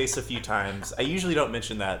went to space a few times. I usually don't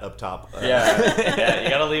mention that up top. Yeah, you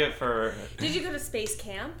gotta leave it for. Did you go to space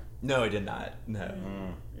camp? No, I did not. No.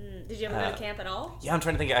 Did you ever go to camp at all? Yeah, I'm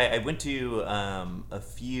trying to think. I went to a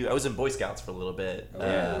few. I was in Boy Scouts for a little bit.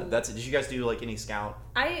 That's. Did you guys do like any scout?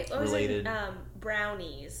 I was related? in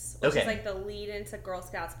Brownies, which Okay. is like the lead into Girl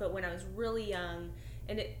Scouts. But when I was really young,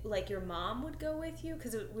 and it like your mom would go with you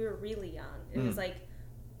because we were really young. It was like,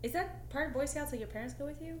 is that part of Boy Scouts? Like your parents go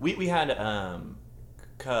with you? We had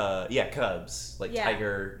cubs, like Yeah.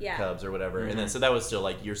 tiger Yeah. cubs or whatever, and then so that was still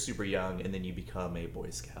like you're super young, and then you become a Boy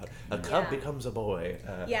Scout. A cub Yeah. becomes a boy.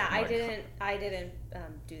 Yeah, I'm I like, didn't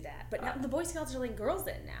do that. But now, the Boy Scouts are letting girls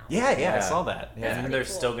in now. Yeah, I saw that. Yeah. And pretty there's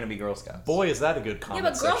cool. still gonna be Girl Scouts. Boy, is that a good Yeah, comment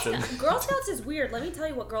but section. Girl Scouts is weird. Let me tell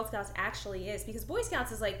you what Girl Scouts actually is. Because Boy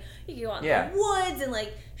Scouts is like, you can go out in the woods and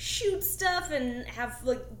like shoot stuff and have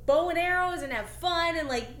like bow and arrows and have fun and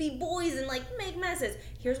like be boys and like make messes.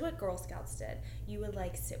 Here's what Girl Scouts did. You would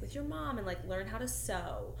like sit with your mom and like learn how to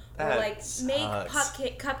sew. That or like make sucks.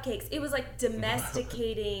 cupcakes. It was like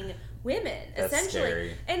domesticating women, That's essentially.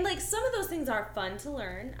 scary. And like some of those things are fun to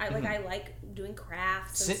learn. I like doing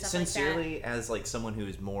crafts and stuff like that. Sincerely, as like someone who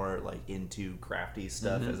is more like into crafty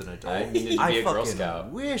stuff as an adult, I needed to be a Girl fucking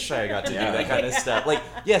Scout. wish I got to Yeah. do that kind of stuff. Like,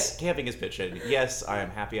 yes, camping is bitchin'. Yes, I am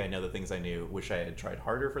happy I know the things I knew. Wish I had tried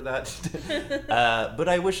harder for that. But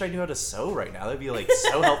I wish I knew how to sew right now. That'd be like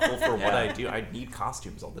so helpful for what I do. I need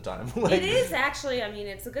costumes all the time. Like, It is actually, I mean,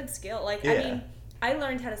 it's a good skill. Like, I Yeah. mean, I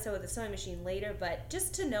learned how to sew with a sewing machine later, but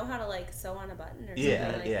just to know how to like sew on a button or something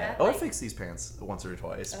Yeah, like yeah. that. Oh, I like, fixed these pants once or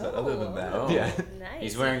twice, but other than that, Oh. yeah. Nice.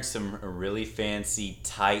 He's wearing some really fancy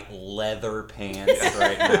tight leather pants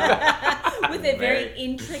right now. with a very Very-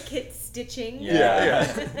 intricate stitching. Yeah.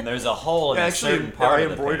 There's a hole in a certain part I of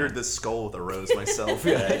the embroidered pants. this skull with a rose myself.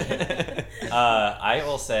 I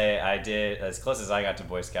will say I did, as close as I got to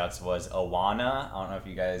Boy Scouts was Awana. I don't know if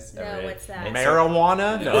you guys No, ever... what's that? It's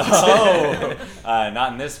Marijuana? No,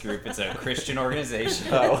 not in this group. It's a Christian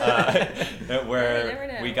organization where never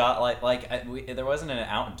know. we got there wasn't an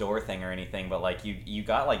outdoor thing or anything, but like you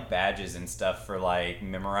got like badges and stuff for like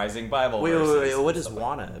memorizing Bible verses. Wait, what and does stuff like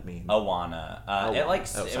 "wanna" mean? Awana. It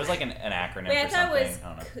Sorry. was like an acronym Wait, I for thought something. it I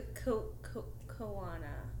don't know. was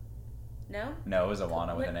Koana. No? No, it was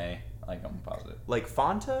Awana with an A. Like I'm positive. Like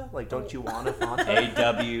Fanta? Like, don't you wanna Fanta?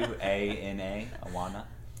 AWANA.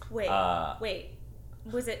 Awana. Wait.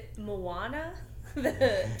 Was it Moana?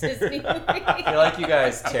 The Disney movie? I feel like you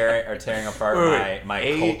guys are tearing apart my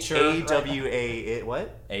culture. AWA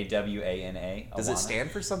what? AWANA. Does it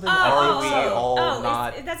stand for something? Oh, Are we all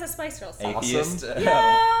not that's a Spice Girls song. atheist? awesome? Yo,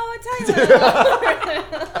 Tyler!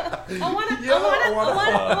 I wanna.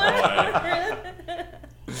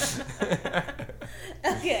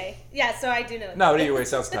 Okay, yeah. So I do know. No, but anyway,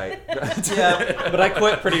 sounds tight. Yeah, but I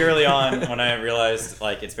quit pretty early on when I realized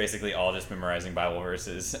like it's basically all just memorizing Bible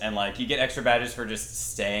verses, and like you get extra badges for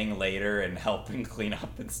just staying later and helping clean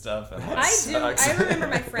up and stuff. And, like, I do. sucks. I remember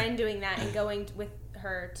my friend doing that and going with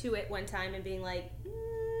her to it one time and being like,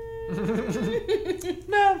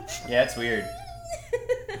 No. yeah, it's weird.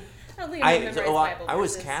 I don't think I memorized Bible I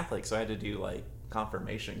was verses. Catholic, so I had to do like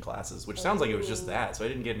confirmation classes, which sounds like it was just that. So I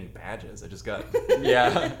didn't get any badges. I just got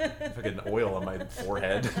fucking oil on my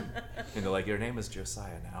forehead, and they're like, "Your name is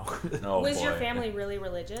Josiah now." Oh, Was boy. your family really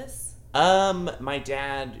religious? My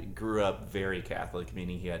dad grew up very Catholic,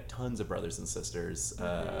 meaning he had tons of brothers and sisters,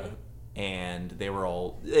 and they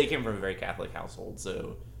came from a very Catholic household,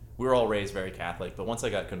 so we were all raised very Catholic. But once I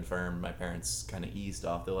got confirmed, my parents kind of eased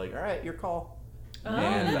off. They're like, "All right, your call." Oh,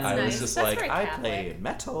 And that's I was nice. just That's like, very I Catholic. play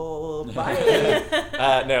metal.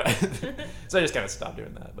 Bye. No. So I just kind of stopped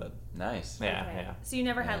doing that. But Nice. yeah, Okay. yeah. So you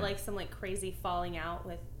never had like some like crazy falling out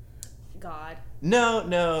with God?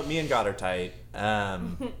 No, me and God are tight.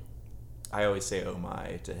 I always say "oh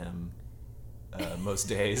my" to him most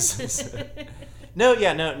days.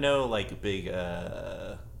 No, like big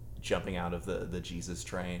jumping out of the Jesus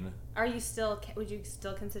train. Are you still? Would you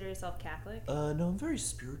still consider yourself Catholic? No, I'm very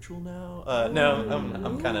spiritual now. No,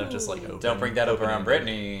 I'm kind of just like open. Don't bring that up around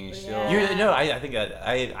open-ended. Brittany. Yeah. I think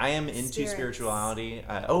I am into Spirits. spirituality.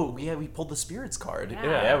 We pulled the spirits card.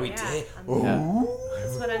 Yeah, we did.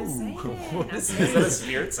 That's what I'm saying. Is that a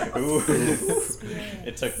spirit sound?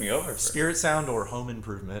 It took me over. Spirit sound or home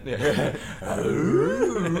improvement?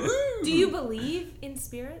 Do you believe in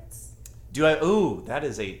spirits? Do I? Ooh, that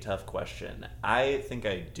is a tough question. I think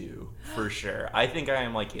I do, for sure. I think I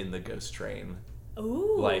am like in the ghost train.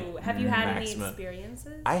 Ooh. Like, Have you had maximum. any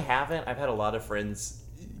experiences? I haven't. I've had a lot of friends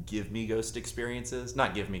give me ghost experiences.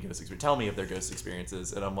 Not give me ghost experiences. Tell me of their ghost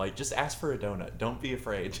experiences. And I'm like, just ask for a donut. Don't be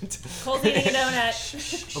afraid. Cole's eating a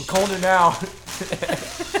donut. I'm calling it now.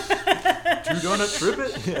 True donut trip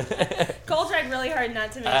it? Cole tried really hard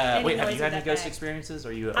not to make any Wait, have noise you had with any that ghost bag. experiences?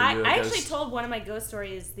 Are you a I ghost? actually told one of my ghost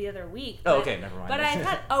stories the other week. Oh, but- okay, never mind. But I've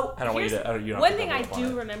had. Oh, I don't want you here's- to- you don't have one to thing I double up on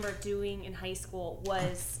do it. remember doing in high school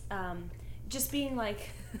was just being like,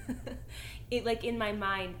 in my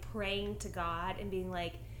mind, praying to God and being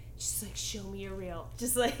like, just like show me you're real.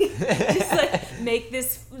 Just like make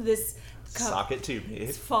this cup Sock it to me.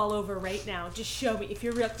 fall over right now. Just show me if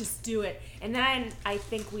you're real. Just do it. And then I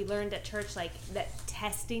think we learned at church like that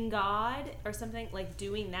testing God or something, like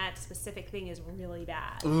doing that specific thing is really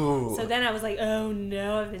bad. Ooh. So then I was like, oh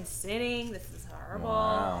no, I've been sinning. This is horrible.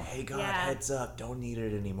 Wow. Hey God, Yeah. heads up! Don't need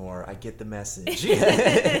it anymore. I get the message.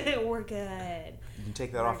 We're good. You can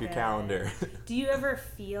take that We're off your good. calendar. Do you ever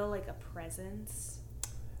feel like a presence?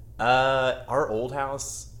 Our old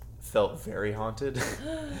house felt very haunted.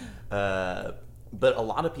 But a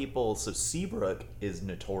lot of people, so Seabrook is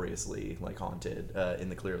notoriously like haunted in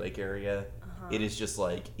the Clear Lake area. It is just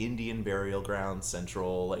like Indian burial ground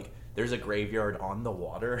central. Like there's a graveyard on the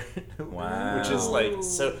water. Wow. Which is like,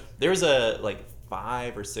 so there was a like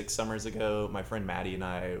 5 or 6 summers ago, my friend Maddie and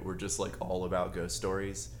I were just like all about ghost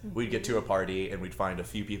stories. We'd get to a party and we'd find a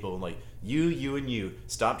few people and like, you and you,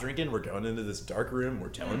 stop drinking, we're going into this dark room, we're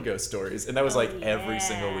telling ghost stories. And that was like every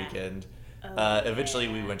single weekend. Eventually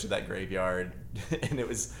we went to that graveyard and it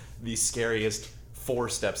was the scariest 4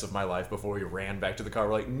 steps of my life before we ran back to the car.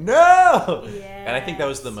 We're like, no! And I think that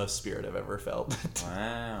was the most spirit I've ever felt.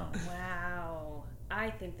 Wow. Wow. I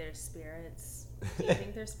think there's spirits. Do you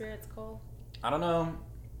think there's spirits, Cole? I don't know.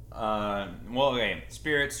 Well, okay,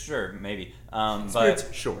 spirits, sure, maybe. Spirits,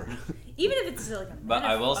 But sure. Even if it's like a But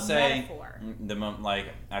I will say, metaphor.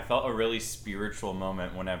 I felt a really spiritual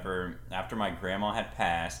moment after my grandma had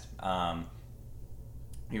passed.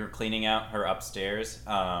 We were cleaning out her upstairs,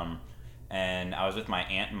 and I was with my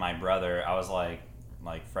aunt and my brother. I was like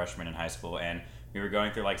freshman in high school, and we were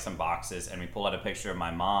going through like some boxes, and we pulled out a picture of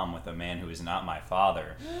my mom with a man who is not my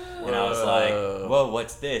father. And I was like, "Whoa,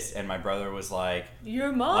 what's this?" And my brother was like,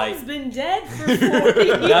 Your mom's like- been dead for 40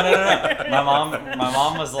 years. No. My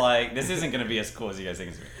mom was like, "This isn't gonna be as cool as you guys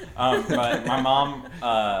think it's gonna be." But my mom,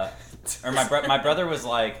 or my brother was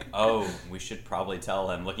like, "Oh, we should probably tell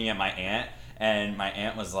him." Looking at my aunt, and my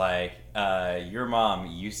aunt was like, "Your mom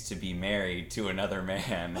used to be married to another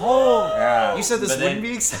man." Oh, Yeah. you said this But then- wouldn't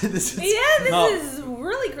be excited. This is Yeah, this No. is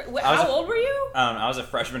really great. I was How a- old were you? I was a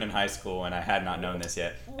freshman in high school, and I had not known this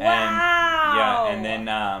yet. Wow. And, yeah, and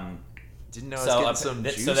then didn't know I was getting some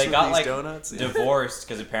juice so they with got these like donuts. divorced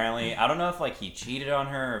because apparently I don't know if like he cheated on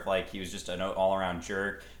her or if like he was just an all around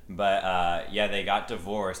jerk. But yeah, they got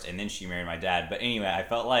divorced, and then she married my dad. But anyway, I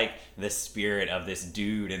felt like the spirit of this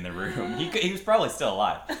dude in the room. He was probably still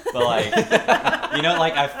alive, but like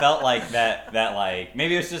like I felt like that like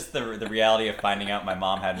maybe it was just the reality of finding out my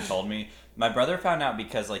mom hadn't told me. My brother found out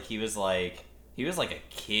because like he was like a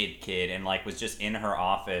kid and like was just in her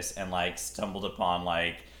office and like stumbled upon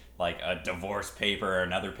like a divorce paper or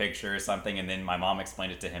another picture or something, and then my mom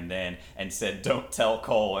explained it to him then and said, "Don't tell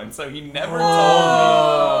Cole," and so he never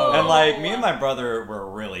told me. And like me and my brother were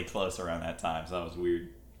really close around that time, so that was weird.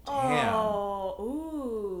 Damn. Oh,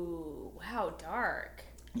 ooh, wow, dark.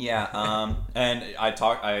 Yeah, and I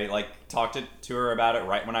talked to her about it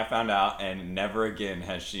right when I found out, and never again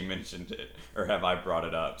has she mentioned it or have I brought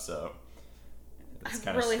it up. So it's I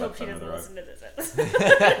kind of really hope swept she under doesn't the rug. listen to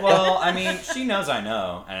this. Well, I mean, she knows I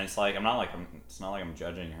know, and it's not like I'm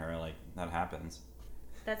judging her. Like that happens.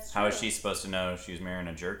 That's true. How is she supposed to know she was marrying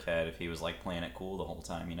a jerkhead if he was like playing it cool the whole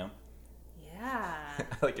time? You know? Yeah. I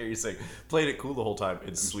like how you're saying, played it cool the whole time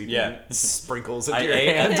and sweeping Yeah. sprinkles into I your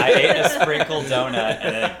ate hand. a sprinkle donut,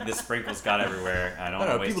 and then the sprinkles got everywhere. I don't I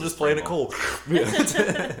know. don't know, people just playing it cool.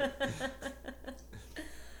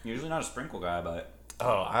 Usually not a sprinkle guy, but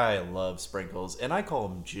Oh, I love sprinkles, and I call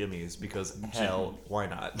them Jimmys because hell, why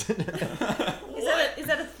not? Is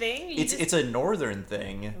that a thing? It's a northern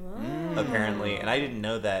thing, apparently, and I didn't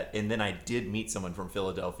know that. And then I did meet someone from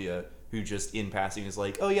Philadelphia who just in passing is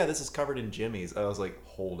like, "Oh yeah, this is covered in Jimmys." I was like,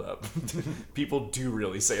 "Hold up, people do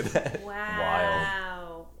really say that."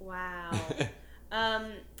 Wow. Wow.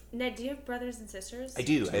 Ned, do you have brothers and sisters? I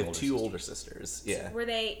do. I have older two sisters. older sisters. Yeah. Were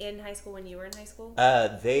they in high school when you were in high school?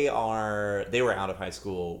 They were out of high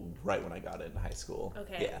school right when I got into high school.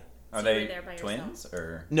 Okay. Yeah. are So you were they there by twins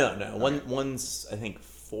or? No. One's I think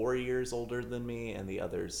 4 years older than me, and the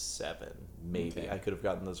other's 7. Maybe Okay. I could have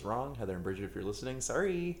gotten those wrong. Heather and Bridget, if you're listening,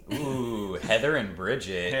 sorry. Ooh, Heather and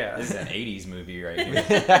Bridget. Yeah. This is an '80s movie right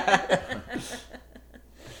here.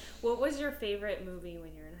 What was your favorite movie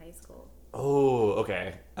when you were in high school? Oh,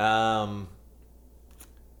 okay. I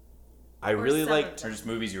really some liked. of Or just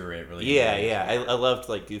movies you were really. Yeah, into. yeah. I loved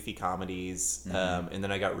like goofy comedies, and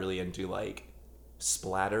then I got really into like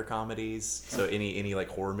splatter comedies. So any like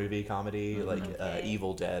horror movie comedy, like Okay.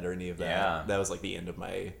 Evil Dead or any of that. Yeah. That was like the end of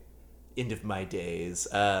my days.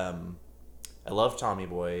 I loved Tommy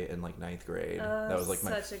Boy in like 9th grade. Oh, That was like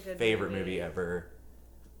my such a good favorite movie. movie ever.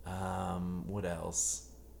 What else?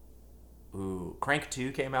 Ooh, Crank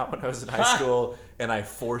 2 came out when I was in high school, and I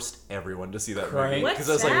forced everyone to see that movie Crank because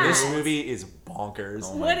I was like, What's "This that? movie is bonkers."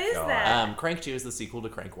 Oh my What is God. that? Crank 2 is the sequel to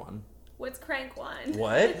Crank 1. What's Crank 1?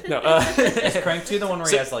 What? No. Is Crank 2 the one where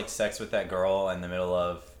So- he has like sex with that girl in the middle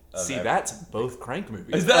of See, every- that's both Crank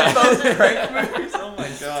movies. Is that both Crank movies? Oh my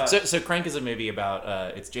god. So Crank is a movie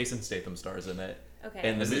about it's Jason Statham stars in it. Okay.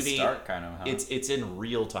 And the Does it movie start kind of, huh? it's in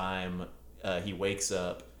real time. He wakes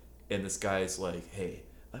up and this guy's like, "Hey,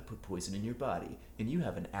 I put poison in your body and you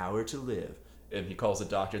have an hour to live." And he calls the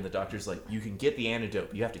doctor, and the doctor's like, "You can get the antidote,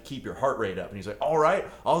 but you have to keep your heart rate up." And he's like, "All right,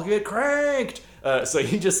 I'll get cranked." So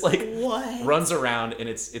he just like What? runs around, and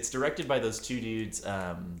it's directed by those two dudes.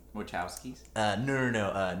 Wachowskis?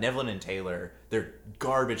 No. Nevlin and Taylor. They're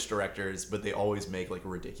garbage directors, but they always make like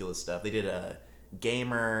ridiculous stuff. They did a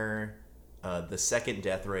Gamer, the second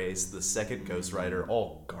Death Race, the second Ghost Rider,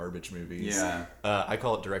 all garbage movies. Yeah. I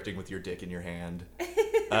call it directing with your dick in your hand.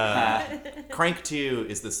 Crank 2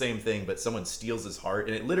 is the same thing, but someone steals his heart,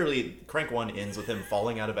 and it literally, Crank 1 ends with him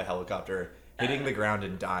falling out of a helicopter, hitting the ground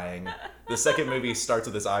and dying. The second movie starts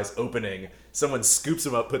with his eyes opening. Someone scoops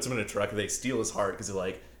him up, puts him in a truck, and they steal his heart because they're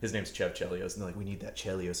like, his name's Chev Chelios, and they're like, "We need that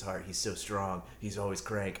Chelios heart. He's so strong. He's always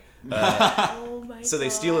crank." Oh my So they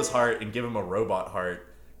steal his God. heart and give him a robot heart.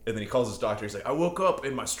 And then he calls his doctor. He's like, I woke up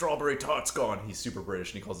and my strawberry tart's gone. He's super British,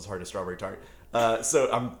 and he calls his heart a strawberry tart. So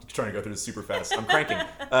I'm trying to go through this super fast. I'm cranking.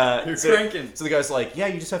 You're cranking. So the guy's like, yeah,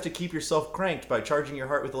 you just have to keep yourself cranked by charging your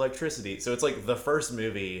heart with electricity. So it's like the first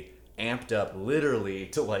movie amped up literally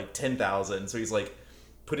to like 10,000. So he's like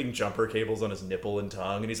putting jumper cables on his nipple and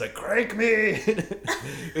tongue, and he's like, crank me.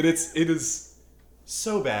 And it is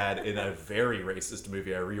so bad in a very racist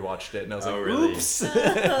movie. I rewatched it and I was like, really? oops.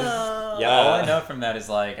 Yeah, all I know from that is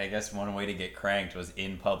like, I guess one way to get cranked was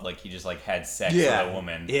in public. He just like had sex with a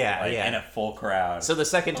woman. Yeah, like, yeah. in a full crowd. So the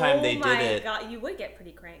second time they did it, God, you would get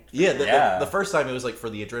pretty cranked. yeah, the first time it was like for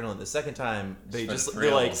the adrenaline. The second time they're like,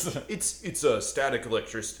 thrills. it's a static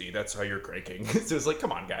electricity. That's how you're cranking. So it's like,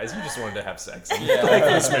 come on, guys, you just wanted to have sex. Yeah. Like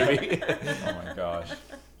this movie. Oh my gosh.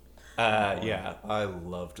 Yeah, I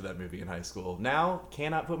loved that movie in high school. Now,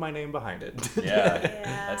 cannot put my name behind it. Yeah,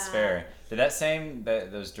 that's fair. Did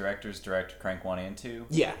those directors direct Crank 1 and 2?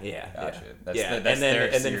 Yeah. Gotcha. That's Yeah, that's and then their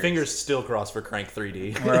then series. fingers still crossed for Crank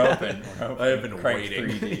 3D. We're open. I have been Crank waiting.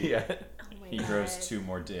 3D. Yeah. Oh my He God. grows 2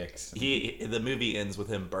 more dicks. The movie ends with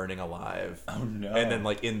him burning alive. Oh no. And then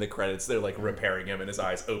like in the credits they're like repairing him and his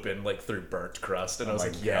eyes open like through burnt crust, and I was my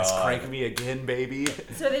like, yes, God. crank me again, baby.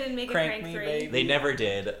 So they didn't make a Crank Crank me, 3? baby. They never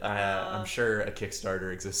did. I'm sure a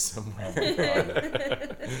Kickstarter exists somewhere. Oh my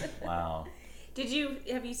God. Wow.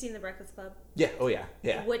 Have you seen The Breakfast Club? Yeah. Oh yeah.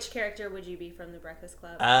 Yeah. Which character would you be from The Breakfast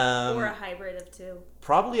Club? Um, or a hybrid of two?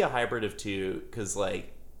 Probably a hybrid of two, because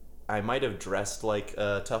like I might have dressed like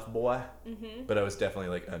a tough boy, but I was definitely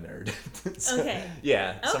like a nerd. So, Okay.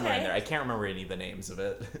 Yeah, somewhere in Okay. there. I can't remember any of the names of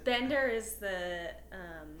it. Bender is the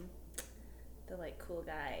like cool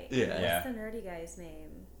guy. Yeah. Yeah. What's the nerdy guy's name?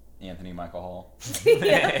 Anthony Michael Hall.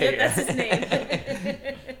 Yeah, that's his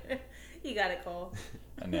name. You got it, Cole.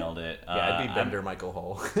 I nailed it. Yeah, I'd be Bender Michael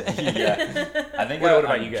Hall. Yeah. I think What I'm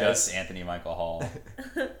about you guys? just Anthony Michael Hall.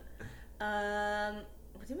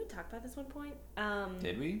 Didn't we talk about this one point?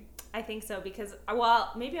 Did we? I think so, because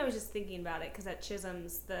maybe I was just thinking about it because at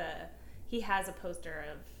Chisholm's he has a poster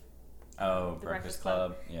of Oh, The Breakfast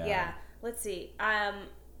Club. Yeah. Yeah. Let's see. I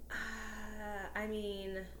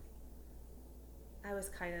mean, I was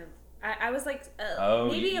kind of I was like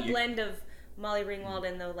maybe a blend of Molly Ringwald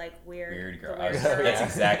and the like weird girl. the weird That's girl.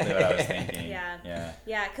 exactly what I was thinking. Yeah. Yeah.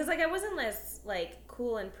 Yeah, because like I wasn't as like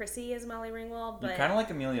cool and prissy as Molly Ringwald, but You're kind of like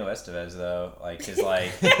Emilio Estevez, though. Like, his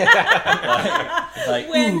like,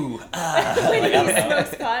 When- ooh, when like, he I don't know.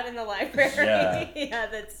 smokes pot in the library. Yeah. Yeah,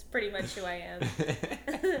 that's pretty much who I am.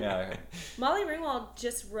 Yeah, Molly Ringwald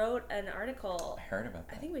just wrote an article. I heard about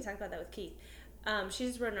I that. think we talked about that with Keith. She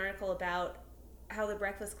just wrote an article about how the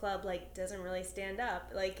Breakfast Club like doesn't really stand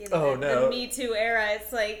up. Like in the Me Too era,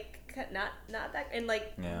 it's like not that, and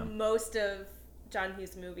like Yeah. most of John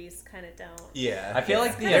Hughes movies kind of don't. Yeah. I feel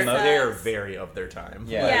like the kinda they're sucks. very of their time.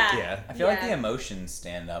 Yeah. Like, Yeah. yeah. I feel like Yeah. the emotions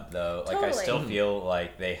stand up though. Like I Totally. still feel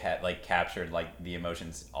like they had like captured like the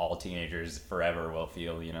emotions all teenagers forever will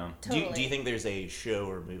feel. You know. Totally. Do you think there's a show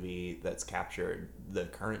or movie that's captured the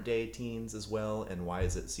current day teens as well? And why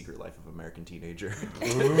is it Secret Life of American Teenager?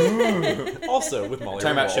 Also with Molly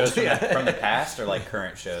Talking about Ringwald. shows from, Yeah. from the past or like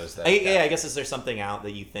current shows. That I guess is there something out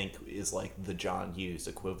that you think is like the John Hughes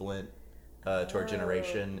equivalent to our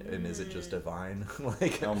generation, and is it just a Vine?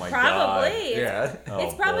 Like, Oh my Probably. god. It's, yeah, it's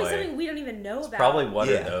Oh, probably boy. something we don't even know about. Probably What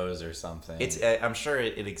Yeah. Are Those or something. it's. I'm sure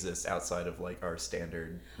it exists outside of like our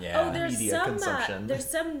standard. yeah. Oh, there's media some consumption. there's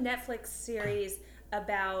some Netflix series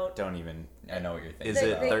about Don't even. I know what you're thinking. Is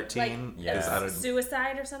it they- 13? Yeah. Is that a-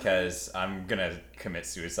 suicide or something. Because I'm gonna commit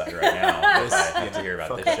suicide right now if I have to hear about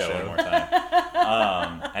Fuck this that show show. one more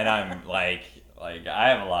time. And I'm like I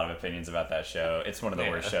have a lot of opinions about that show. It's one of the Yeah.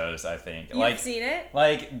 worst shows I think. You've seen it?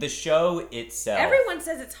 Like the show itself. Everyone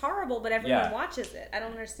says it's horrible, but everyone Yeah. watches it. I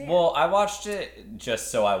don't understand. Well, I watched it just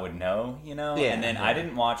so I would know, you know? Yeah, And then yeah. I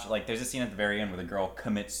didn't watch, like, there's a scene at the very end where the girl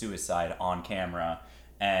commits suicide on camera.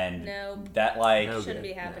 And No. that, like, No. shouldn't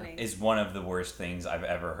Okay, be happening. is one of the worst things I've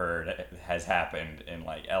ever heard has happened in,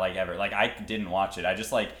 like ever. Like, I didn't watch it. I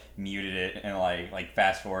just, like, muted it and, like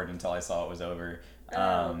fast forward until I saw it was over.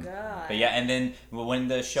 Oh, God. But yeah, and then when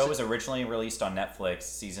the show was originally released on Netflix,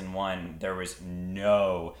 season 1, there was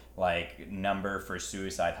no like number for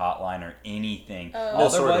suicide hotline or anything. Oh. All No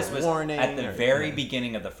there sort was of was warning at the or- very yeah.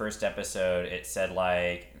 beginning of the first episode, it said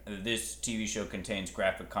like this TV show contains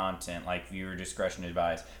graphic content, like viewer discretion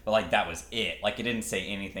advised. But like that was it. Like it didn't say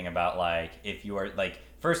anything about like if you are like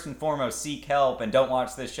first and foremost, seek help and don't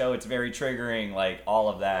watch this show. It's very triggering. Like all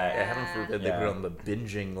of that. Yeah, heaven forbid they Yeah. put it on the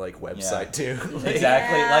binging like website too. Like,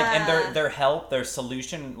 Exactly. Yeah. Like, and their help, their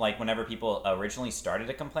solution, like whenever people originally started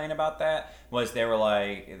to complain about that, was they were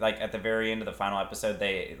like at the very end of the final episode,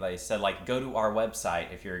 they said like, go to our website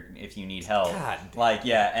if you need help. God. Like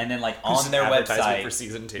and then like Who's on their advertisement website for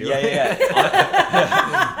season 2. Yeah.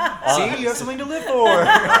 See, you have something to live for.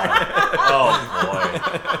 Oh boy.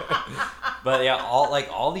 But yeah,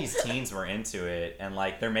 all these teens were into it, and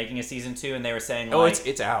like they're making a season 2, and they were saying Oh, like,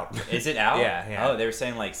 it's out. is it out? Yeah. Oh, they were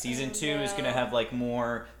saying like season 2 is gonna have like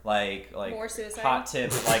more like More suicide? hot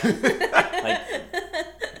tips like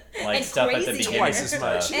And stuff at the crazy. beginning. Twice as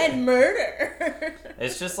much. And murder.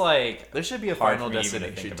 It's just like There should be a hard Final for me even to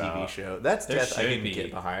Destination think TV about. show. That's There death I should can be.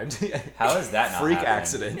 get behind. how is that not Freak happening?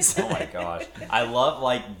 accidents. Oh my gosh, I love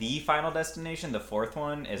like the Final Destination. The 4th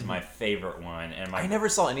one is my favorite one, and I never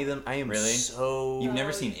saw any of them. I am Really? so. You've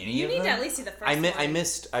never seen any you of need them? to at least see the first I one.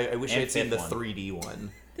 missed. I wish I And had seen the 5th one. 3D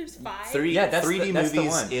one. There's 5. 3D, Yeah, that's 3D that's the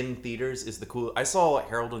movies one. in theaters is the cool. I saw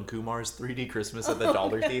Harold and Kumar's 3D Christmas at the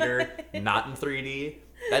Dollar Theater, not in 3D.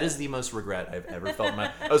 That is the most regret I've ever felt in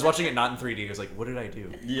my. I was watching it not in 3D. I was like, what did I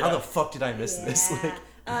do? Yeah. How the fuck did I miss this?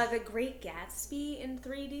 Like, The Great Gatsby in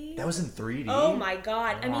 3D. that was in 3D. Oh my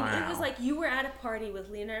god. I mean, it was Wow. like you were at a party with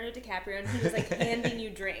Leonardo DiCaprio and he was like handing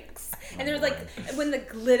you drinks. And there was Oh, like, when the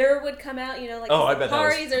glitter would come out, you know, like Oh, I the bet that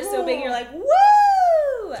was- parties are so big, you're like, woo!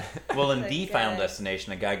 Well, in Like, the Final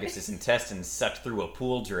Destination, a guy gets his intestines sucked through a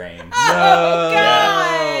pool drain. No,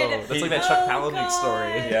 God! that's like that Chuck Palahniuk God.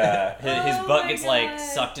 story. Yeah, his Oh butt my gets like God.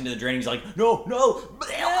 sucked into the drain. He's like, no, and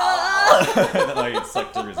then like it's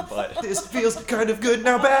sucked through his butt. This feels kind of good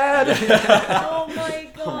now, bad. Oh my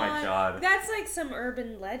god. Oh my God. That's like some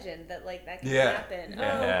urban legend that like that can Yeah. happen.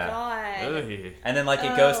 Yeah. Oh god. Ugh. And then like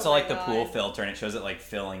it goes Oh to like my the pool God. filter, and it shows it like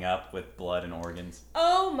filling up with blood and organs.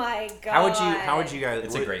 Oh my god. How would you guys?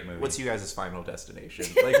 It's a great movie. What's you guys' Final Destination?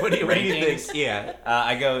 Like, what do you Rankings? think? Yeah.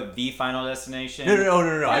 I go the Final Destination.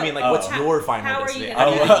 No. I mean, like, Oh. what's your Final How are you Destination? gonna How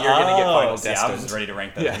do you do think it? you're gonna get Final See, I was Destined? just ready to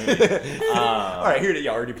rank that Yeah. movie. All right, here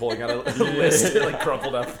you're already pulling out a list, like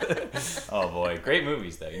crumpled up. Oh boy, great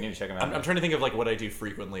movies though. You need to check them out. I'm trying to think of like what I do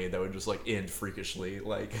frequently that would just like end freakishly.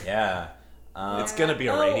 Like, Yeah. it's gonna be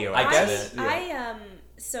a radio. I guess- accident. Yeah.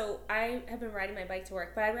 So I have been riding my bike to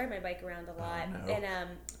work, but I ride my bike around a lot, no. and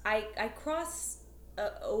I cross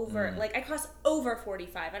over Mm. like I cross over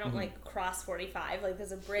 45. I Mm-hmm. don't like cross 45. Like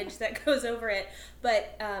there's a bridge that goes over it,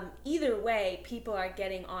 but either way, people are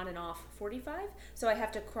getting on and off 45. So I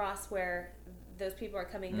have to cross where those people are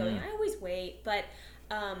coming and going. Mm. I always wait, but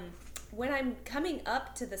when I'm coming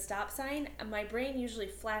up to the stop sign, my brain usually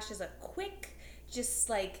flashes a quick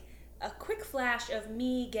flash of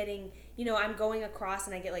me getting, you know, I'm going across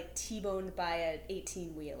and I get like T-boned by an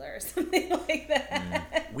 18-wheeler or something like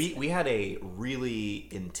that. We had a really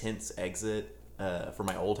intense exit for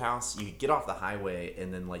my old house. You could get off the highway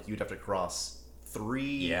and then like you'd have to cross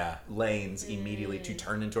 3 lanes immediately to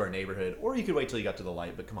turn into our neighborhood, or you could wait till you got to the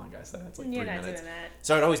light. But come on, guys, that's like You're 3 not minutes. doing that.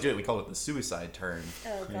 So I'd always do it. We called it the suicide turn.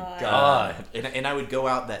 Oh god. God. And I would go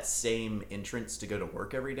out that same entrance to go to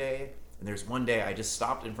work every day. And there's one day I just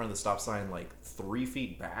stopped in front of the stop sign like 3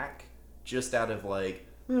 feet back, just out of like,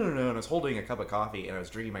 I don't know, and I was holding a cup of coffee and I was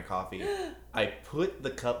drinking my coffee. I put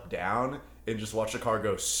the cup down and just watched the car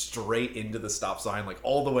go straight into the stop sign, like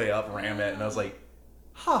all the way up, ram it, and I was like,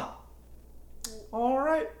 huh, all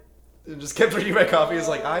right. And just kept drinking my coffee. It's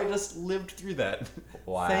like, I just lived through that.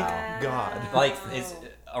 Wow. Thank God. Like it's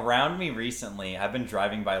around me recently, I've been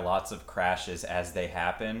driving by lots of crashes as they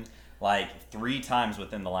happen, like 3 times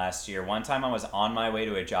within the last year. One time I was on my way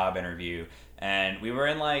to a job interview, and we were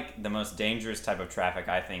in like the most dangerous type of traffic,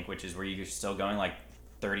 I think, which is where you're still going like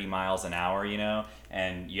 30 miles an hour, you know,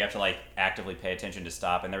 and you have to like actively pay attention to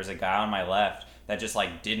stop. And there was a guy on my left that just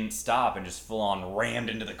like didn't stop and just full on rammed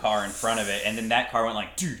into the car in front of it, and then that car went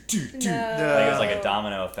like doo doo doo. No. Like it was like a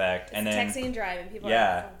domino effect. And then Texting and driving. People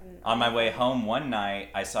yeah. are fucking... On my way home one night,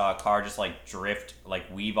 I saw a car just like drift, like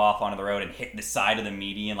weave off onto the road and hit the side of the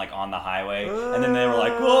median, like on the highway. And then they were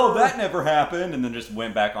like, "Whoa, that never happened!" And then just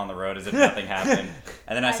went back on the road as if nothing happened.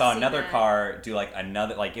 And then I I've saw seen another that. car do like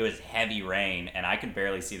another, like it was heavy rain, and I could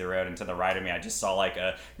barely see the road. And to the right of me, I just saw like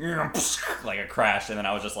a crash. And then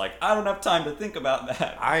I was just like, I don't have time to think about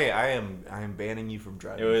that? I am banning you from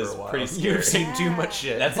driving. It was for a while. pretty scary. You've seen too much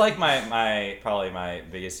shit. That's like my probably my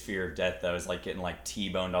biggest fear of death though is like getting like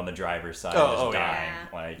T-boned on the driver's side and just dying. yeah.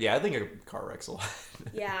 Like yeah, I think a car wreck's a lot.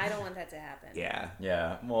 Yeah, I don't want that to happen.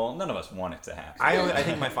 Yeah. Well, none of us want it to happen. I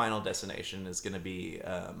think my final destination is gonna be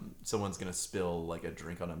someone's gonna spill like a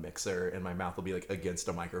drink on a mixer and my mouth will be like against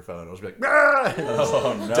a microphone. I'll just be like, "Ah!"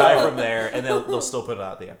 Oh, no. Die from there, and they'll still put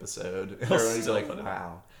out the episode. Everybody's like,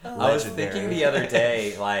 wow. I was Legendary. thinking the other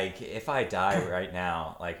day, like, if I die right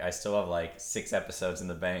now, like, I still have, like, 6 episodes in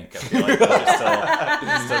the bank. I feel like those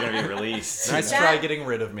are still going to be released. Nice That- try getting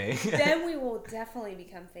rid of me. Then we will definitely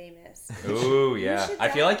become famous. Ooh, yeah. should I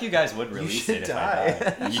feel die. like you guys would release should it if die. I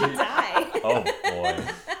died. You should die. Oh, boy.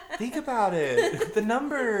 Think about it. The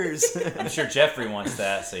numbers. I'm sure Jeffrey wants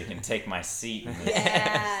that so he can take my seat.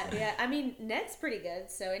 Yeah. I mean, Ned's pretty good,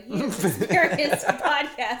 so and he has experience in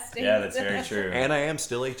podcasting. Yeah, that's very true. And I am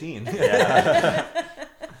still 18. Yeah.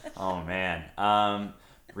 Oh, man.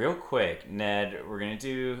 Real quick, Ned, we're going to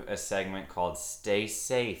do a segment called Stay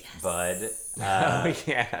Safe, Bud. Oh,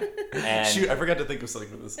 yeah. and- Shoot, I forgot to think of something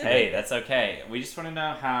for this. Hey, that's okay. We just want to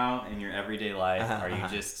know how, in your everyday life, are you Uh-huh.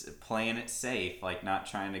 just playing it safe, like not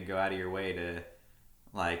trying to go out of your way to,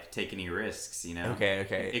 like, take any risks, you know?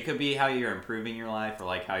 Okay. It could be how you're improving your life, or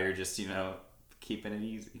like how you're just, keeping it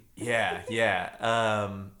easy. Yeah.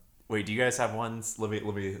 Wait, do you guys have ones? Let me.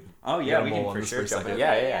 Oh get yeah, a we mole can on for this sure a jump in. second.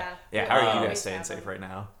 Yeah. How are you Always guys staying have safe them. right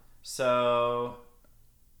now? So,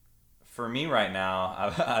 for me right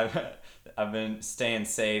now, I've been staying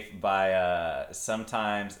safe by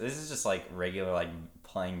sometimes. This is just like regular like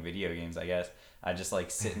playing video games, I guess. I just like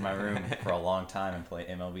sit in my room for a long time and play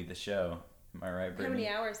MLB The Show. Am I right, How Brittany? many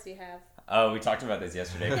hours do you have? Oh, we talked about this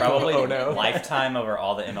yesterday. Probably Oh, no. lifetime over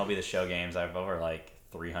all the MLB The Show games. I've over like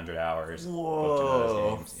 300 hours booked into Whoa.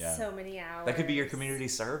 those games. Yeah. So many hours. That could be your community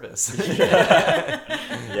service.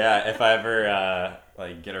 Yeah, if I ever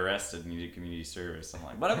like get arrested and need a community service, I'm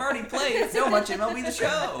like, but I've already played so much MLB The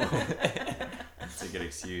Show. That's a good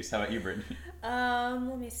excuse. How about you, Brittany?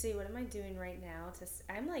 Let me see. What am I doing right now?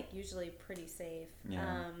 I'm like usually pretty safe.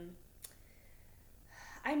 Yeah.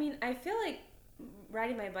 I mean, I feel like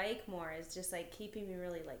riding my bike more is just like keeping me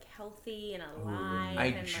really like healthy and alive. I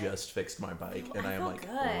and, just fixed my bike and I am feel like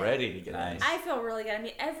good. ready to get Nice. on. I feel really good. I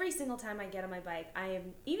mean, every single time I get on my bike, I am,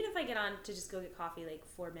 even if I get on to just go get coffee like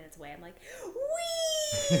 4 minutes away, I'm like,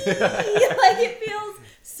 wee! Like it feels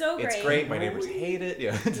so great. It's great. My neighbors hate it.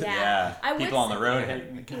 Yeah. Yeah. I would People on the say- road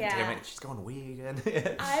hate me. God Yeah. damn it, she's going wee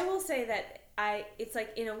again. I will say that it's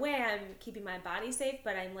like in a way I'm keeping my body safe,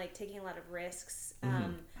 but I'm like taking a lot of risks.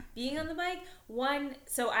 Being on the bike,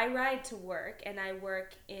 so I ride to work and I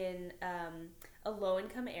work in a low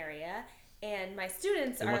income area, and my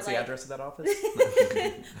students And are what's like, the address of that office?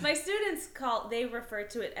 my students they refer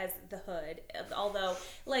to it as the hood, although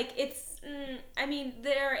like it's I mean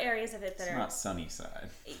there are areas of it that It's are not Sunnyside.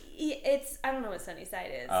 it's I don't know what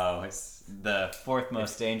Sunnyside is. Oh, it's the 4th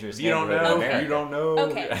most dangerous You don't neighborhood in know. America. You don't know.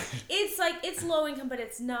 Okay, it's like it's low income, but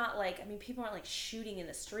it's not like, I mean, people aren't like shooting in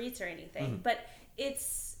the streets or anything, but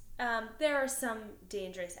it's there are some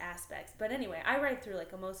dangerous aspects. But anyway, I ride through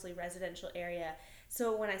like a mostly residential area.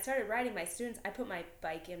 So when I started riding, my students, I put my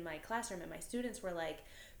bike in my classroom, and my students were like,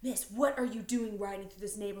 "Miss, what are you doing riding through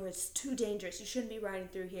this neighborhood? It's too dangerous. You shouldn't be riding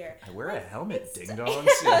through here." I wear a helmet, It's- ding dongs.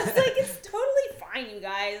 I was like, it's totally fine, you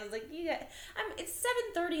guys. I was like, it's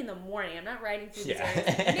 7:30 in the morning. I'm not riding through these areas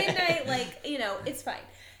at midnight. Like, it's fine.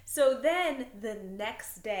 So then the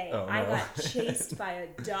next day, Oh, I no. got chased by a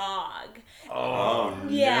dog. Oh,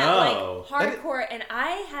 Yeah, no. like hardcore, and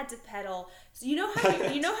I had to pedal. So you know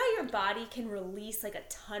how your body can release like a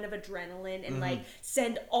ton of adrenaline and like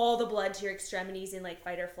send all the blood to your extremities in like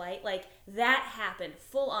fight or flight. Like that happened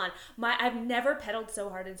full on. I've never pedaled so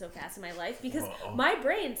hard and so fast in my life because my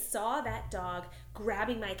brain saw that dog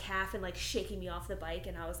grabbing my calf and like shaking me off the bike,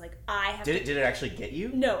 and I was like, I have to. Did it actually get you?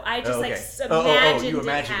 No, I just like Oh, imagined you it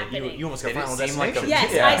imagined happening. it. You almost got Did it Final seem like Destination.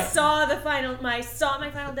 Yes, Yeah. I saw the final. My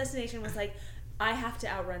final destination was like, I have to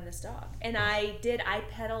outrun this dog, and I did. I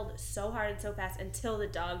pedaled so hard and so fast until the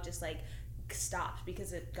dog just like stopped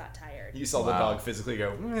because it got tired. You saw the Wow. dog physically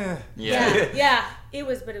go, "Meh." Yeah. It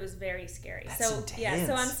was very scary. That's so intense.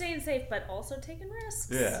 so I'm staying safe, but also taking risks.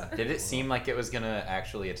 Yeah. Did it seem like it was gonna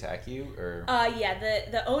actually attack you, or? Yeah.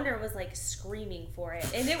 The owner was like screaming for it,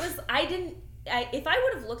 and it was. I didn't. if I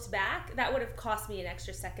would have looked back, that would have cost me an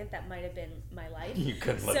extra second. That might have been my life. You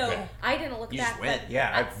couldn't look so back. I didn't look You back. just went. but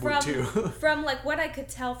Yeah, I from, would too. From like what I could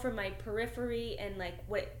tell from my periphery and like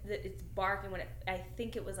what its bark and I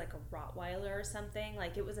think it was like a Rottweiler or something.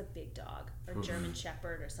 Like it was a big dog or German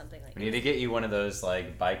Shepherd or something like that. We need to get you one of those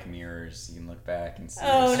like bike mirrors. You can look back and see.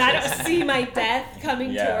 Oh, and I don't see my death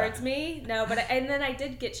coming Yeah. towards me. No, but and then I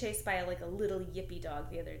did get chased by like a little yippy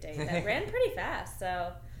dog the other day that ran pretty fast.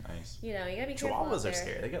 So Nice. you know, you gotta be careful. out Chihuahuas are there.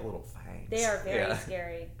 scary. They got little fangs. They are very Yeah.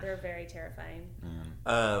 scary. They're very terrifying.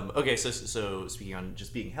 Okay, so speaking on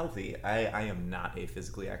just being healthy, I am not a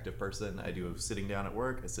physically active person. I do sitting down at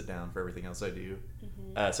work. I sit down for everything else I do.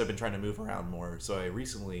 So I've been trying to move around more. So I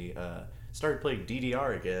recently started playing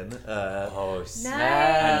DDR again. Oh, snap.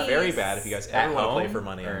 Nice. I'm very bad. If you guys At ever want to play home for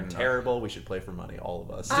money, or I'm not? terrible. We should play for money, all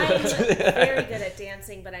of us. I'm very good at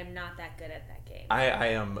dancing, but I'm not that good at that game. I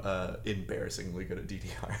am embarrassing good at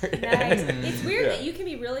DDR. Nice. It's weird Yeah. that you can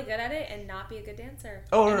be really good at it and not be a good dancer.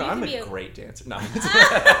 Oh, And no, you I'm can be a great dancer. No.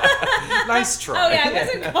 Nice try. Oh yeah, I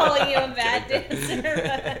wasn't calling you a bad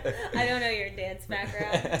dancer. But I don't know your dance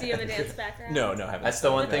background. Do you have a dance background? No, I haven't. That's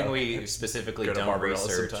the one No. thing we specifically Go to don't Barbarella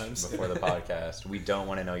research sometimes. before the podcast. We don't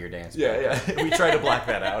want to know your dance. Yeah, background. yeah. We try to black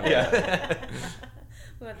that out. Yeah.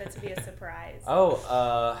 We want that to be a surprise.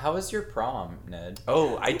 Oh, how was your prom, Ned?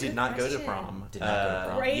 Oh, I Good did not go to question. prom. Did not go to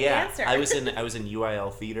prom. Great yeah, answer. I was in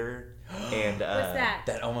UIL theater, and What's that?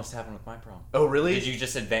 That almost happened with my prom. Oh, really? Did you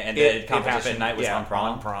just advance and It the competition happened, night was yeah, on prom?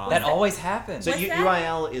 on prom. That What's always happens. So What's that?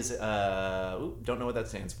 UIL is don't know what that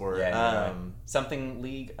stands for. yeah, neither do I. Something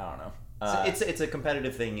league. I don't know. So it's a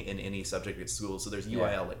competitive thing in any subject at school. So there's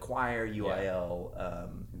UIL at choir, UIL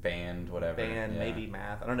band, whatever. band, yeah. maybe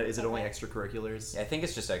math. I don't know. Is it only Okay. extracurriculars? I think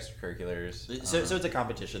it's just extracurriculars. So it's a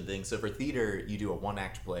competition thing. So for theater, you do a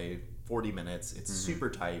 1-act play, 40 minutes. It's super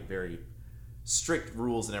tight, very strict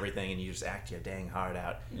rules and everything, and you just act your dang heart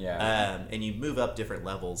out. Yeah. And you move up different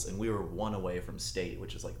levels, and we were one away from state,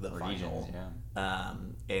 which is like the Regions, final. yeah.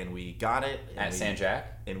 And we got it and At we, San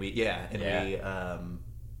Jack. and we we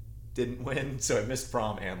didn't win, so I missed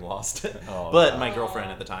prom and lost. Oh, but God. my girlfriend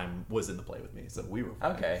at the time was in the play with me, so we were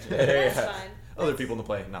fine. Okay. That's Yeah. fun. Other people in the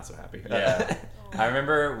play not so happy. Yeah. I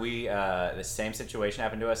remember we the same situation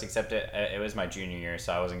happened to us, except it was my junior year,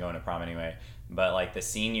 so I wasn't going to prom anyway. But like the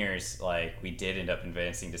seniors, like we did end up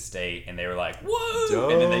advancing to state, and they were like, "Whoa!"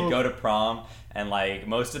 And then they go to prom, and like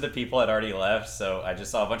most of the people had already left, so I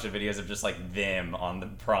just saw a bunch of videos of just like them on the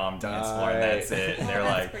prom dance floor, and that's it. And Oh, they're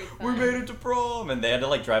that's like, pretty "We fun. made it to prom," and they had to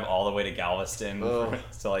like drive all the way to Galveston Oh.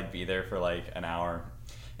 to like be there for like an hour.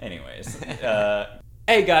 Anyways,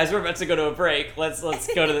 hey guys, we're about to go to a break. Let's go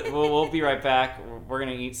to the, we'll be right back. We're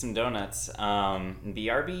gonna eat some donuts.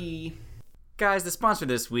 BRB. Guys, the sponsor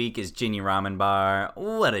this week is Jinya Ramen Bar.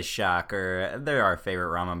 What a shocker. They're our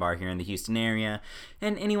favorite ramen bar here in the Houston area.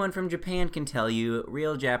 And anyone from Japan can tell you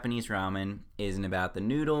real Japanese ramen isn't about the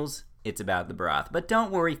noodles, it's about the broth. But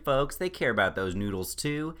don't worry, folks, they care about those noodles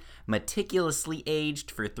too. Meticulously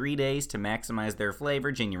aged for 3 days to maximize their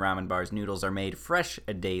flavor, Jinya Ramen Bar's noodles are made fresh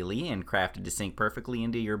daily and crafted to sink perfectly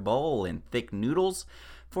into your bowl in thick noodles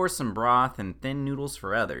for some broth and thin noodles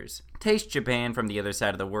for others. Taste Japan from the other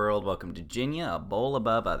side of the world. Welcome to Jinya, a bowl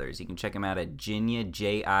above others. You can check them out at Jinya,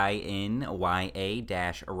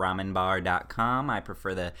 JINYA-ramenbar.com. I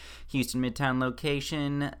prefer the Houston Midtown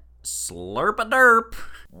location. Slurp-a-derp.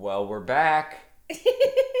 Well, we're back.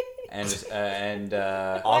 and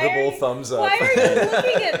Audible thumbs up. Why are you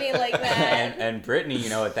looking at me like that? and Brittany, you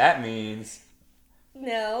know what that means.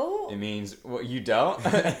 No. It means well, you don't.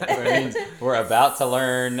 It means we're about to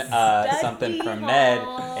learn something from Ned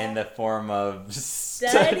in the form of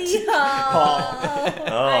Study hall.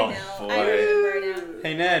 Oh, I know. boy. I remember now.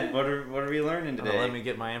 Hey Ned, what are we learning today? Let me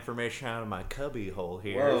get my information out of my cubby hole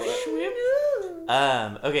here.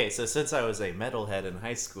 Whoa. Okay, so since I was a metalhead in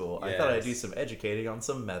high school, I thought I'd Yes. do some educating on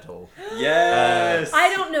some metal. Yes. I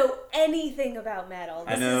don't know anything about metal.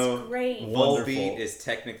 This I know. is great. Wonderful. Volbeat is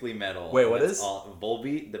technically metal. Wait, what That's is?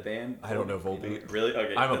 Volbeat, the band? I don't know Volbeat. Really?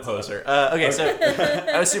 Okay. I'm a that's poser. Okay, so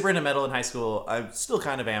I was super into metal in high school. I still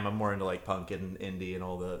kind of am. I'm more into like punk and indie and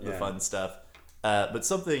all the Yeah. fun stuff. But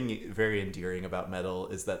something very endearing about metal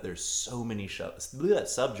is that there's so many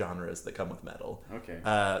subgenres that come with metal. Okay.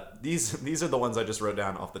 These are the ones I just wrote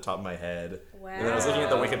down off the top of my head. And then I was looking at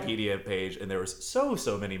the Wow. Wikipedia page, and there was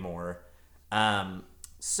so many more.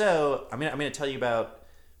 So I'm gonna tell you about.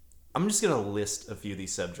 I'm just gonna list a few of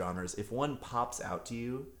these subgenres. If one pops out to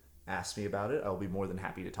you, ask me about it. I'll be more than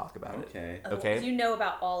happy to talk about it. Okay. Okay. You know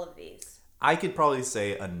about all of these. I could probably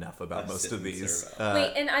say enough about most sit of and these. serve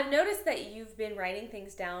Wait, and I've noticed that you've been writing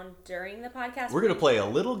things down during the podcast. We're gonna play a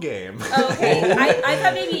little game. Oh, okay, I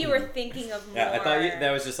thought maybe you were thinking of more. Yeah, I thought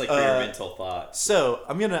that was just like for your mental thought. So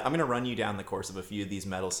I'm gonna run you down the course of a few of these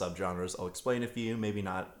metal subgenres. I'll explain a few, maybe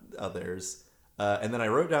not others, and then I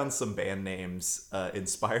wrote down some band names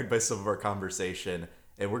inspired by some of our conversation,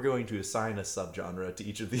 and we're going to assign a subgenre to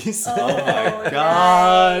each of these. Oh my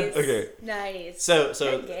God. Nice. Okay. Nice. So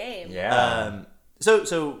Good game. Yeah.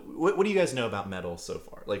 So what do you guys know about metal so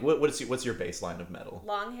far? Like what's your baseline of metal?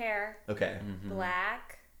 Long hair, Okay.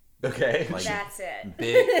 black. Okay. Like- That's it.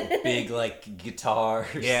 Big like guitars.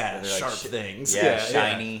 Yeah, that are, like, sharp things. Yeah,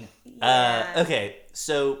 shiny. Yeah. Okay,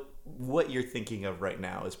 so what you're thinking of right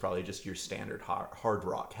now is probably just your standard hard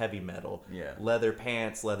rock, heavy metal. Yeah. Leather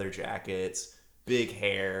pants, leather jackets, big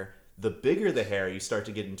hair. The bigger the hair, you start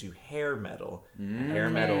to get into hair metal. Hair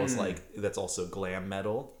metal is that's also glam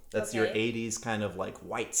metal. That's your Okay. 80s kind of like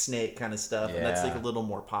White Snake kind of stuff. And that's like a Yeah. little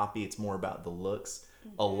more poppy. It's more about the looks.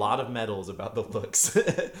 A lot of metal is about the looks.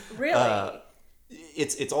 Really?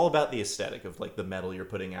 It's all about the aesthetic of like the metal you're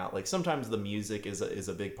putting out. Like sometimes the music is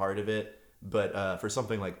a big part of it, but for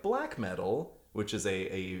something like black metal, which is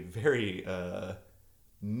a very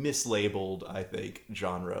mislabeled, I think,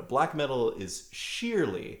 genre. Black metal is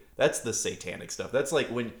sheerly, that's the satanic stuff. That's like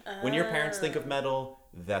when your parents think of metal,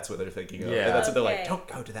 that's what they're thinking of. Yeah. And that's what they're like, Okay. don't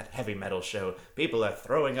go to that heavy metal show. People are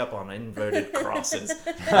throwing up on inverted crosses.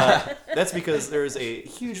 That's because there's a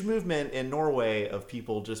huge movement in Norway of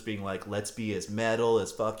people just being like, let's be as metal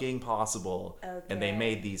as fucking possible. And they Okay.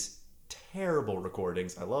 made these terrible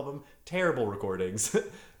recordings. I love them. Terrible recordings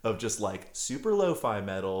of just like super lo-fi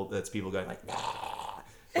metal that's people going like,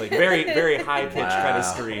 like very, very high pitched kind of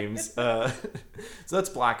Wow. screams. So that's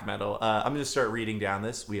black metal. I'm going to start reading down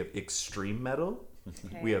this. We have extreme metal.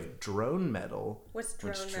 Okay. We have drone metal. What's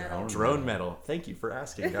drone What's metal? drone? Drone metal. Thank you for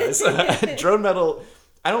asking, guys. Drone metal.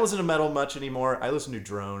 I don't listen to metal much anymore. I listen to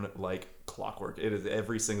drone like clockwork. It is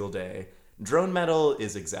every single day. Drone metal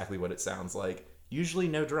is exactly what it sounds like. Usually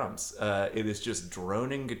no drums. It is just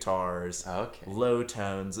droning guitars, Okay. low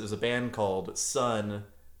tones. There's a band called Sunn.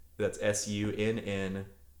 That's SUNNO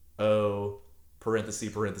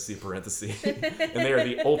parenthesis. And they are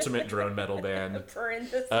the ultimate drone metal band.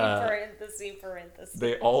 Parenthesis, parenthesis.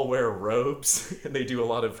 They all wear robes and they do a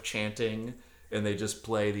lot of chanting and they just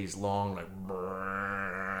play these long like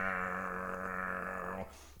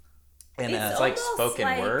and It's It's like almost spoken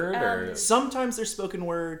like, word or sometimes there's spoken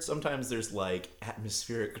word, sometimes there's like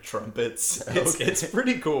atmospheric trumpets. It's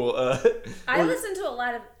pretty cool. I listen to a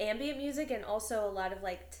lot of ambient music and also a lot of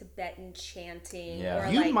like Tibetan chanting. Yeah.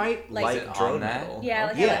 Or You like, might Is like it on drone that? metal. Yeah,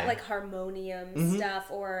 like, Yeah. like harmonium stuff,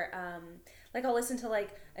 or like I'll listen to like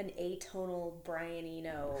an atonal Brian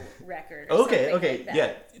Eno record. Or Okay, something okay, like that.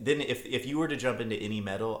 yeah. Then if you were to jump into any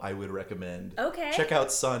metal, I would recommend Okay. check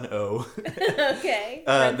out Sunn O. Okay.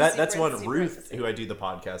 That's one Parenthesis, Ruth, parenthesis. who I do the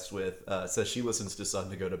podcast with, says she listens to Sunn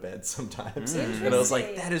to go to bed sometimes, and I was like,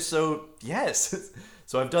 Interesting. that is so yes.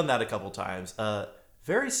 So I've done that a couple times.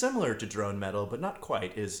 Very similar to drone metal, but not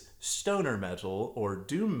quite, is stoner metal or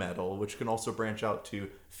doom metal, which can also branch out to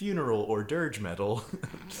funeral or dirge metal.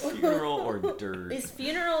 funeral or dirge. Is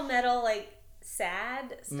funeral metal like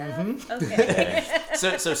sad stuff? Mm-hmm. Okay.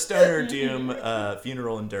 so stoner, doom,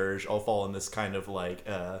 funeral, and dirge all fall in this kind of like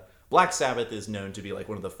Black Sabbath is known to be like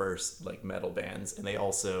one of the first like metal bands, and they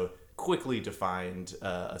also quickly defined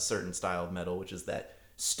a certain style of metal, which is that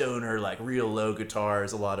stoner, like real low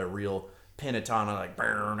guitars, a lot of real pentatonic, like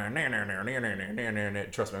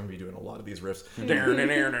trust me, I'm gonna be doing a lot of these riffs,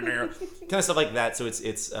 kind of stuff like that. So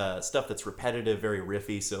it's stuff that's repetitive, very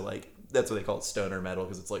riffy. So like that's what they call it, stoner metal,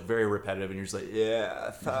 because it's like very repetitive, and you're just like,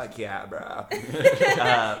 yeah, fuck yeah, bro.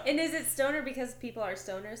 And is it stoner because people are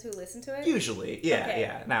stoners who listen to it? Usually, yeah, Okay.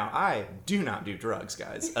 yeah. Now, I do not do drugs,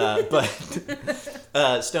 guys, but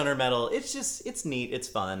stoner metal, it's neat, it's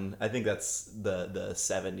fun. I think that's the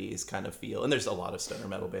 70s kind of feel. And there's a lot of stoner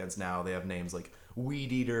metal bands now. They have names like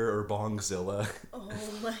Weed Eater or Bongzilla. Oh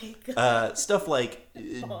my god. Stuff like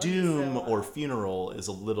Doom Bongzilla. or Funeral is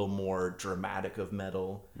a little more dramatic of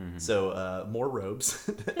metal. So more robes.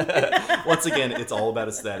 Once again, it's all about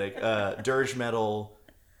aesthetic. Dirge metal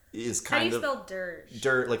is How do kind you of spell dirge?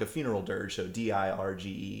 dirge, like a funeral dirge, so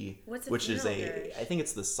dirge. What's a which is funeral dirge? I think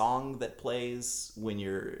it's the song that plays when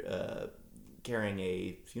you're carrying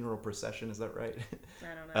a funeral procession. Is that right?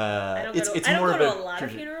 I don't know. I don't it's go more to of a lot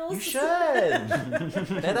of funerals. You should.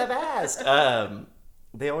 They're the best.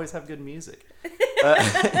 They always have good music.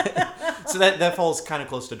 So that falls kind of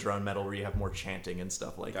close to drone metal, where you have more chanting and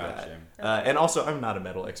stuff like Gotcha. that. And also, I'm not a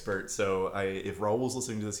metal expert, so if Raul was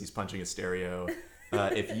listening to this, he's punching a stereo.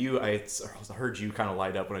 I heard you kind of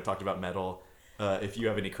light up when I talked about metal. If you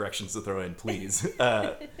have any corrections to throw in, please.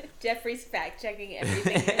 Jeffrey's fact checking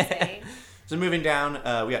everything you're saying. So moving down,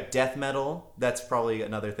 we got death metal. That's probably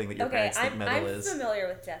another thing that your parents think metal is. I'm familiar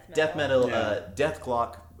with death metal. Death metal, Yeah. Death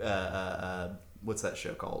Clock, what's that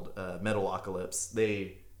show called? Metalocalypse.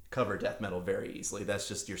 They cover death metal very easily. That's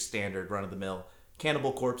just your standard run-of-the-mill.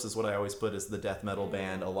 Cannibal Corpse is what I always put as the death metal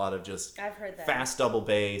band. A lot of just I've heard that. fast double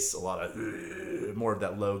bass, a lot of more of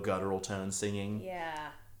that low guttural tone singing. Yeah,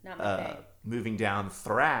 not my thing. Moving down,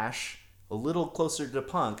 thrash, a little closer to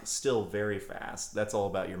punk, still very fast. That's all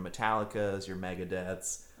about your Metallicas, your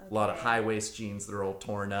Megadeths. A lot of high waist jeans that are all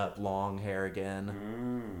torn up, long hair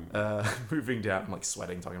again. Moving down, I'm like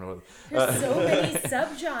sweating talking about it. There's so many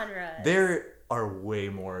subgenres. There are way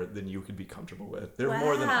more than you could be comfortable with. They're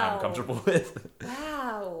more than I'm Wow. comfortable with.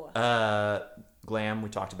 Wow. Glam, we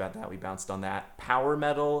talked about that. We bounced on that. Power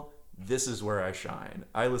metal, this is where I shine.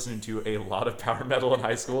 I listened to a lot of power metal in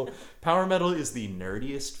high school. Power metal is the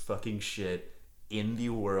nerdiest fucking shit in the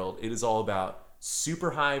world. It is all about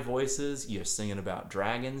super high voices. You're singing about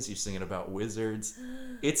dragons. You're singing about wizards.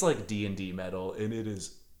 It's like D&D metal, and it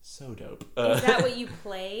is so dope. Is that what you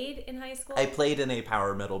played in high school? I played in a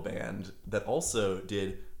power metal band that also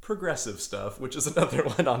did progressive stuff, which is another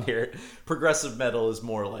one on here. Progressive metal is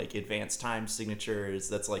more like advanced time signatures.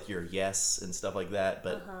 That's like your Yes and stuff like that,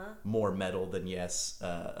 but more metal than Yes.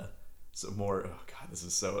 So more. Oh god, this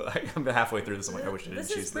is so. I'm halfway through this. I'm like, I wish I didn't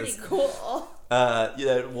This choose is pretty this. cool.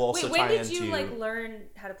 Yeah, we'll also Wait, when tie did you into. like learn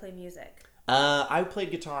how to play music? I played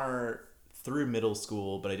guitar through middle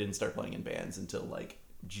school, but I didn't start playing in bands until like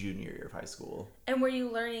junior year of high school. And were you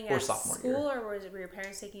learning Or at sophomore school, year. or were your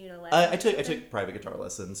parents taking you to lessons? I took private guitar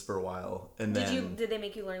lessons for a while, and Did they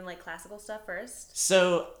make you learn like classical stuff first?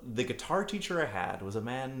 So the guitar teacher I had was a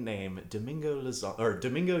man named Domingo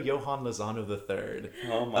Johann Lozano III.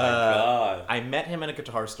 Oh my god. I met him in a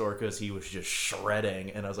guitar store because he was just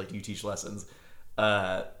shredding, and I was like, "Do you teach lessons?"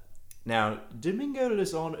 Now Domingo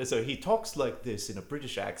Lozano, so he talks like this in a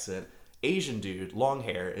British accent. Asian dude, long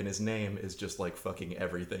hair, and his name is just like fucking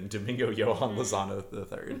everything. Domingo Johann Lozano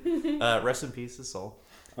III. Rest in peace, his soul.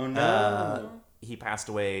 Oh no. He passed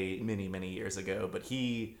away many, many years ago, but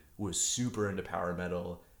he was super into power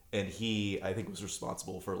metal, and he, I think, was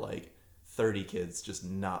responsible for like 30 kids just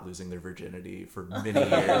not losing their virginity for many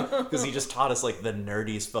years because he just taught us like the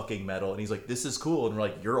nerdiest fucking metal, and he's like, "This is cool," and we're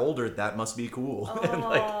like, "You're older, that must be cool," and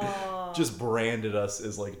like just branded us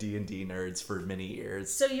as like D&D nerds for many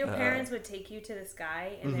years. So your parents would take you to this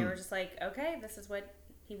guy, and they were just like, "Okay, this is what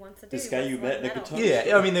he wants to do." This guy you Let's met in learn a metal." guitar-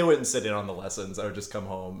 Yeah, I mean, they wouldn't sit in on the lessons. I would just come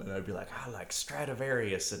home and I'd be like, "I like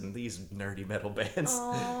Stradivarius and these nerdy metal bands."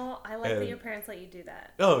 Oh, I like that And- your parents let you do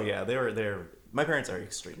that. Oh yeah, they're my parents are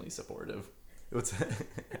extremely supportive. So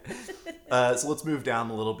let's move down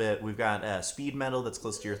a little bit. We've got speed metal that's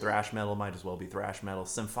close to your thrash metal, might as well be thrash metal.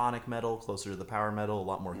 Symphonic metal, closer to the power metal, a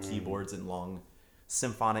lot more keyboards and long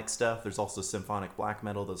symphonic stuff. There's also symphonic black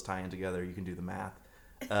metal, those tie in together. You can do the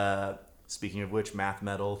math. Speaking of which, math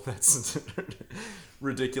metal, that's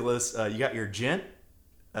ridiculous. You got your gent.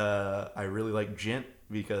 I really like gent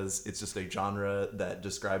because it's just a genre that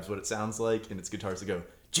describes what it sounds like, and it's guitars that go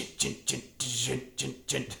gent, gent, gent, gent, gent,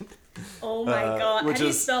 gent. Oh my god! How which do you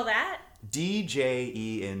is- spell that?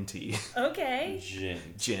 DJENT. Okay. Jin.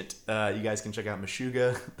 Gent. You guys can check out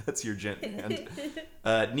Meshuggah. That's your gent band.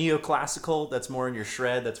 Neoclassical. That's more in your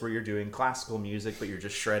shred. That's where you're doing classical music, but you're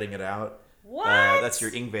just shredding it out. What? That's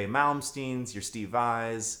your Yngwie Malmsteens, your Steve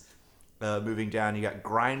Vais. Moving down, you got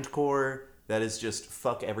grindcore. That is just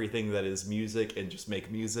fuck everything that is music and just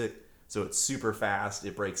make music. So it's super fast.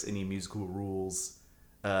 It breaks any musical rules.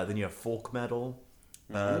 Then you have folk metal.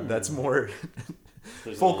 That's more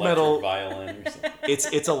There's folk an electric metal. violin or something.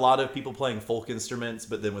 It's a lot of people playing folk instruments,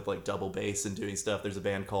 but then with like double bass and doing stuff. There's a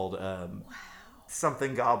band called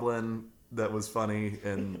something Goblin that was funny,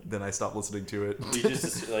 and then I stopped listening to it. You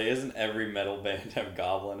just like, isn't every metal band have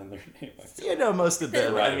Goblin in their name? You know, most of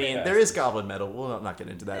them. Right, I mean, yeah. there is Goblin metal. We'll not get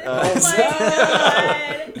into that. Oh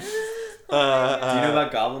my god! Do you know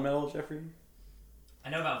about Goblin metal, Jeffrey? I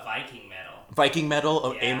know about Viking metal. Viking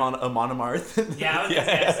metal, Yeah. Amon Amarth. Yeah, I was just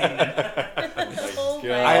guessing that. Oh my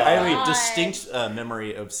God. I have a God. distinct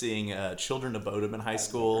memory of seeing Children of Bodom in high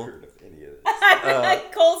school. Heard of any of this.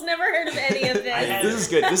 Cole's never heard of any of I this. had- This is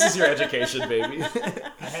good. This is your education, baby.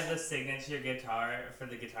 I had the signature guitar for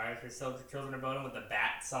the guitar for Children of Bodom with the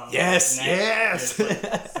bats on Yes, the neck. yes. It's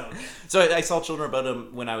like so good. So I saw Children of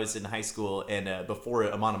Bodom when I was in high school, and before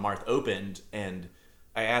Amon Amarth opened, and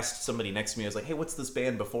I asked somebody next to me, I was like, "Hey, what's this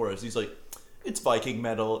band before us?" He's like, "It's Viking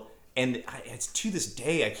metal." And it's to this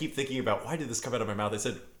day, I keep thinking about, why did this come out of my mouth? I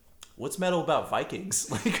said, what's metal about Vikings?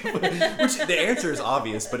 Like, which the answer is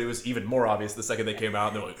obvious, but it was even more obvious the second they came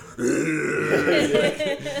out, and they're like,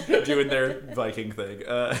 doing their Viking thing.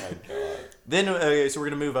 Oh my god. Then, okay, so we're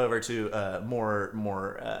gonna move over to more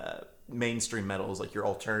mainstream metals, like your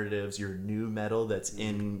alternatives, your new metal that's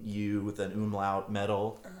in you with an umlaut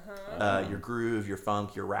metal, your groove, your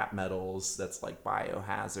funk, your rap metals. That's like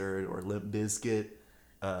Biohazard or Limp Bizkit.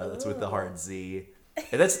 That's with the hard Z.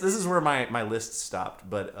 And this is where my list stopped.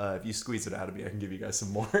 But if you squeeze it out of me, I can give you guys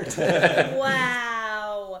some more.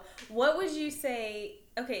 Wow. What would you say?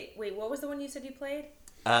 Okay, wait. What was the one you said you played?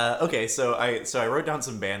 Okay, so I wrote down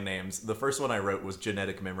some band names. The first one I wrote was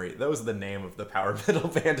Genetic Memory. That was the name of the power metal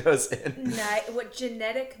band I was in. What,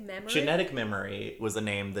 Genetic Memory? Genetic Memory was the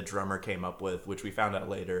name the drummer came up with, which we found out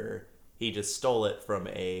later. He just stole it from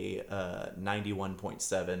a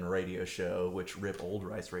 91.7 radio show, which rip Old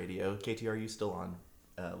Rice Radio. KTRU still on.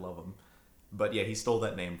 Love them. But yeah, he stole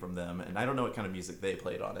that name from them, and I don't know what kind of music they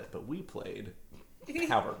played on it, but we played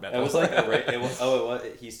power metal. It was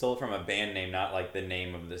like he stole it from a band name, not like the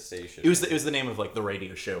name of the station. It was the name of like the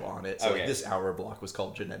radio show on it. So Okay. like this hour block was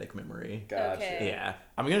called Genetic Memory. Gotcha. Okay. Yeah,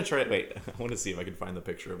 I'm gonna try. Wait, I want to see if I can find the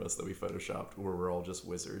picture of us that we photoshopped, where we're all just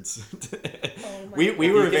wizards. Oh my we God. were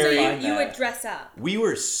You can very. find You would that. dress up. We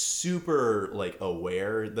were super like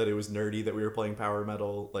aware that it was nerdy that we were playing power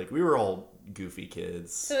metal. Like we were all goofy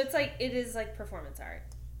kids. So it is like performance art.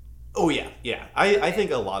 Oh yeah. I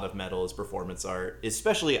think a lot of metal is performance art.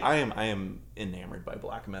 Especially I am enamored by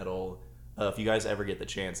black metal. If you guys ever get the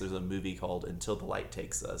chance, there's a movie called Until the Light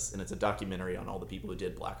Takes Us, and it's a documentary on all the people who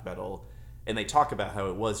did black metal, and they talk about how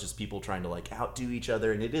it was just people trying to like outdo each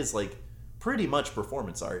other, and it is like pretty much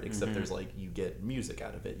performance art, except there's like you get music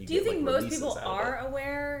out of it. Do you get, think like, most releases people out of are it.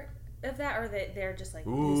 aware of that, or that they're just like,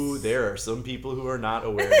 Ooh, this- there are some people who are not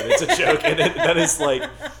aware that it's a joke, and that is like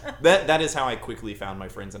that is how I quickly found my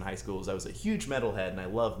friends in high school. Is I was a huge metalhead, and I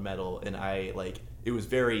loved metal, and I like it was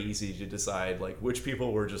very easy to decide like which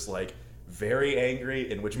people were just like very angry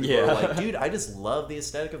and which people were like, dude, I just love the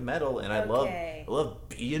aesthetic of metal, and I Okay. love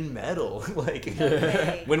being metal. Like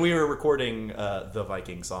Okay. when we were recording the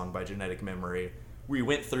Viking song by Genetic Memory, we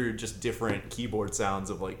went through just different keyboard sounds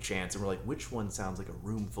of like chants, and we're like, which one sounds like a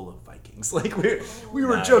room full of Vikings? Like we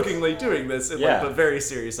were Nice. jokingly doing this, and Yeah. like, but very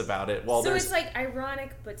serious about it. While So there's it's like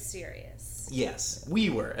ironic but serious. yes, we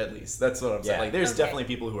were at least. That's what I'm saying. Yeah. Like there's Okay. definitely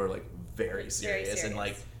people who are like very serious, and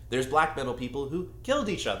like there's black metal people who killed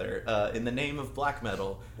each other in the name of black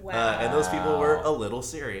metal, and those people were a little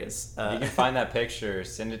serious. You can find that picture,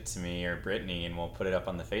 send it to me or Brittany, and we'll put it up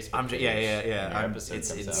on the Facebook page. Yeah. when our It's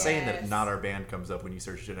episode comes out. insane that Yes. not our band comes up when you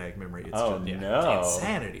search Genetic Memory. It's Oh, just, no. it's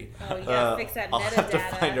insanity. Oh, you gotta fix that I'll have to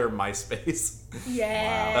metadata. find our MySpace.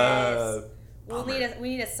 Yes. Bummer. we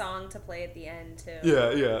need a song to play at the end too.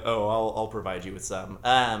 Yeah. Oh, I'll provide you with some.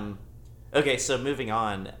 Okay, so moving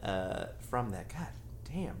on from that. God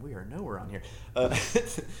damn, we are nowhere on here.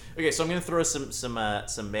 Okay, so I'm gonna throw some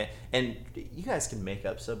and you guys can make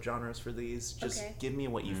up subgenres for these. Just Okay. give me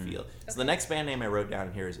what you feel. So the next band name I wrote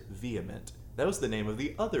down here is Vehement. That was the name of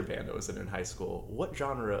the other band I was in high school. What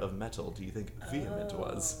genre of metal do you think Vehement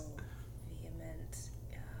was? Oh, Vehement.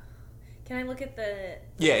 Yeah. Can I look at the?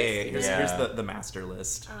 Yeah. list? Here's the master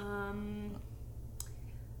list.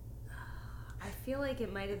 I feel like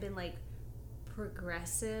it might have been like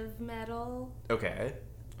progressive metal. Okay.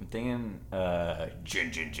 I'm thinking,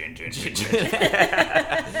 gin.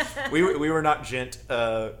 we were not gent.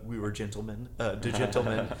 We were gentlemen.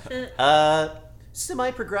 Gentlemen.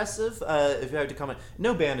 Semi-progressive. If you had to comment,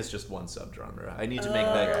 no band is just one subgenre. I need to make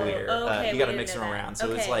that clear. Okay, You got to we mix them didn't know around. that.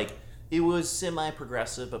 So it's Okay. like it was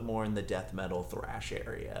semi-progressive, but more in the death metal thrash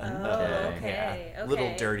area. Okay. A little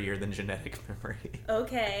Okay. dirtier than Genetic Memory.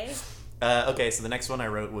 Okay. Okay, so the next one I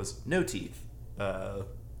wrote was No Teeth.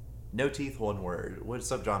 No Teeth, one word. What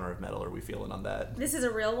subgenre of metal are we feeling on that? This is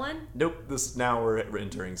a real one. Nope. Now we're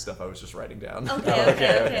entering stuff I was just writing down.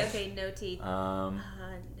 Okay. No teeth. Um,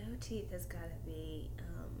 No teeth has got to be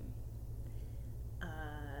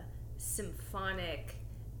symphonic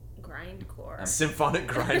grindcore. Symphonic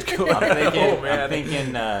grindcore. I'm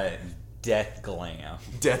thinking death glam.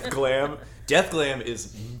 Death glam. Death glam is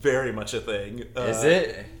very much a thing. Is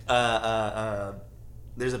it?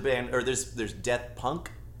 There's a band, or there's death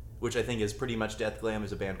punk, which I think is pretty much death glam.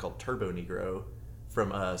 There's a band called Turbo Negro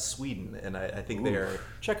from Sweden, and I think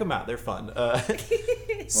check them out. They're fun.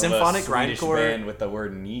 Symphonic Well, the Swedish grindcore. band with the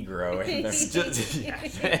word Negro in there.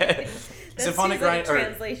 Yeah. That Symphonic seems like a grind or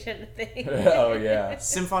translation thing. Oh yeah.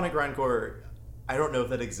 symphonic grindcore. I don't know if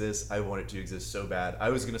that exists. I want it to exist so bad. I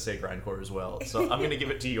was gonna say grindcore as well, so I'm gonna give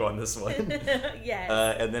it to you on this one. Yes.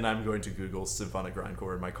 And then I'm going to Google symphonic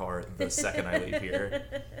grindcore in my car the second I leave here.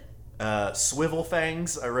 Swivel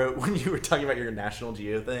Fangs, I wrote when you were talking about your National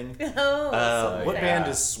Geo thing. Oh, What okay. band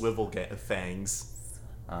is Swivel Fangs?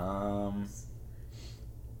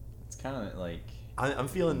 It's kind of like I'm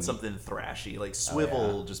feeling something thrashy. Like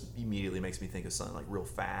Swivel just immediately makes me think of something like real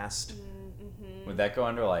fast. would that go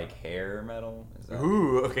under like hair metal? Is that...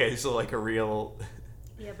 Ooh, okay, so like a real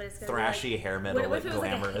Yeah, but it's gonna thrashy be like, hair metal, what if like it was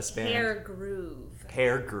glamorous like a band. hair groove?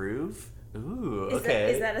 Hair groove. Ooh, Is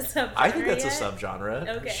okay. that a subgenre? I think that's yet? a subgenre.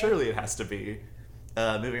 Okay. Surely it has to be.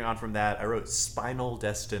 Moving on from that, I wrote Spinal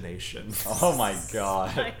Destination. Oh my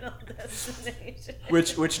god. Final Destination.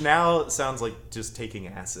 Which now sounds like just taking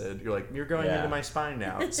acid. You're like, you're going Yeah. into my spine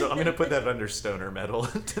now. So I'm gonna put that under stoner metal.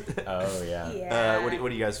 Oh yeah. Yeah. What are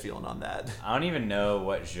you guys feeling on that? I don't even know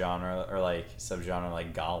what genre or like subgenre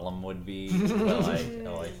like Gollum would be, but like I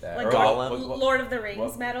like that. Like Or Gollum? Lord of the Rings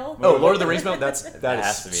what- metal. Oh, Lord of the Rings metal. That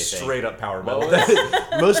has is to be a thing. straight up power metal. What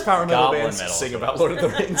was- Most power metal Goblin bands metal. sing about Lord of the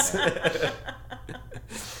Rings.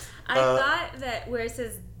 I thought that where it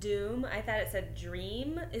says Doom, I thought it said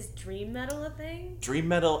Dream. Is Dream metal a thing? Dream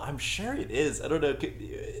metal, I'm sure it is. I don't know.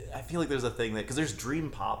 I feel like there's a thing that because there's dream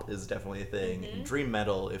pop is definitely a thing. And dream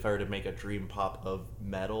metal, if I were to make a dream pop of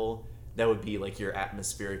metal, that would be like your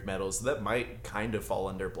atmospheric metal. So that might kind of fall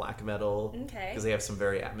under black metal. Okay. Because they have some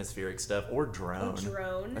very atmospheric stuff. Or drone.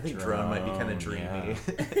 Drone. I think drone might be kind of Drone, dreamy.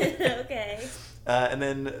 Okay. And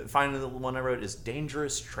then finally, the one I wrote is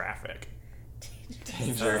Dangerous Traffic.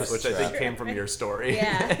 Dangerous Which I think Traffic. came from your story.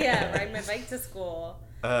 Yeah, ride my bike to school.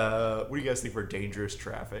 What do you guys think for Dangerous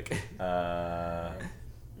Traffic?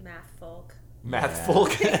 Math folk. Math Yeah.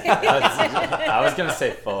 folk. I was gonna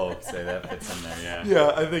say folk, so that fits in there. Yeah.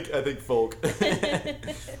 Yeah, I think folk.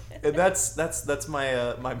 And that's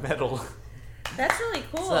my my metal. That's really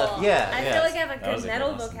cool. So, yeah, I yeah. feel like I have a That good was a good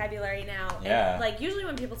metal lesson. vocabulary now. And, Yeah. like usually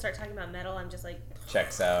when people start talking about metal, I'm just like,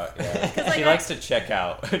 Checks out. Yeah. like, She I- likes to check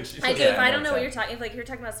out. I do. Yeah, If I don't know what check. you're talking, if like you're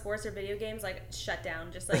talking about sports or video games, like shut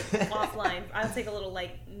down, just like offline. I'll take a little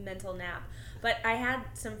like mental nap. But I had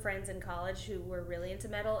some friends in college who were really into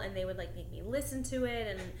metal, and they would like make me listen to it,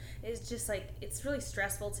 and it's just like it's really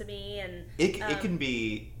stressful to me. And It can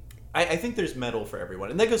be. I think there's metal for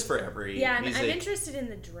everyone, and that goes for every yeah, music. I'm interested in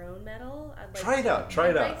the drone metal. I'd like Try it out. Try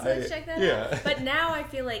I'd it out. like to check that yeah. out. But now I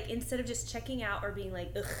feel like instead of just checking out or being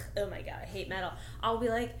like, ugh, oh my god, I hate metal, I'll be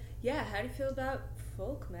like, yeah, how do you feel about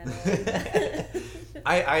folk metal?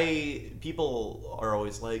 People are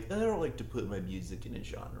always like, I don't like to put my music in a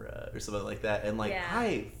genre or something like that, and like Yeah.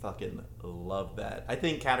 I fucking love that. I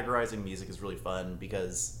think categorizing music is really fun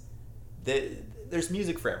because there's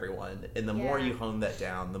music for everyone, and the more Yeah. you hone that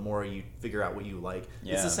down, the more you figure out what you like. It's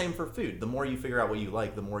Yeah. the same for food. The more you figure out what you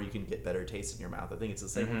like, the more you can get better taste in your mouth. I think it's the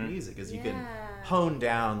same with music, is you can Yeah. hone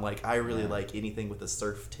down. Like I really like anything with a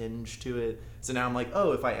surf tinge to it. So now I'm like,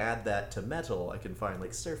 oh, if I add that to metal, I can find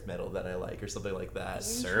like surf metal that I like or something like that.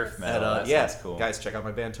 Surf Interesting. metal. And, That yeah, sounds cool. guys, check out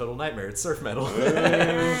my band Total Nightmare. It's surf metal.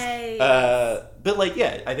 Nice. But like,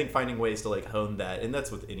 yeah, I think finding ways to like hone that, and that's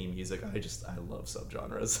with any music. I love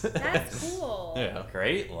subgenres. That's cool. Yeah.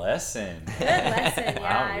 Great lesson. Good lesson.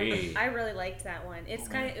 Yeah, Wowee. I really liked that one. It's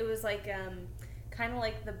it was like kind of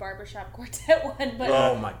like the barbershop quartet one, but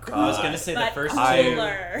Oh my god. I was gonna say the But first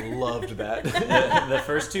cooler. two. I loved that. The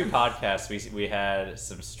first two podcasts we had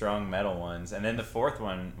some strong metal ones, and then the fourth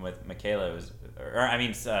one with Michaela was,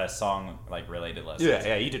 song like related lessons.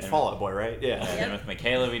 yeah, you did And- Fall Out Boy, right? Yeah. And then with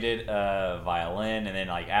Michaela we did violin, and then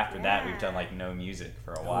like after that we've done like no music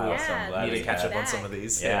for a while. So Yeah, I'm glad Need we to catch got- up on some of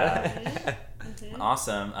these. Yeah.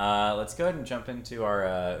 Awesome. Let's go ahead and jump into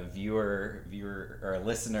our viewer or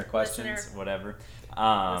listener questions, Listener. whatever.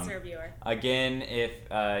 listener viewer. Again, if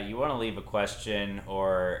you want to leave a question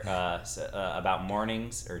or about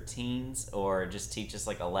mornings or teens, or just teach us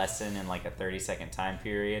like a lesson in like a 30-second time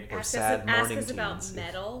period, Or Ask sad us morning about teens.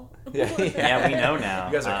 metal. Yeah. yeah, we know now.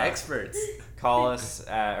 You guys are experts. Call us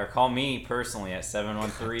or call me personally at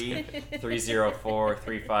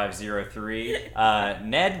 713-304-3503.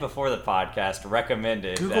 Ned before the podcast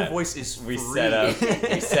recommended Google that Voice is we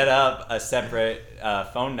free. set up a separate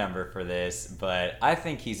phone number for this, but I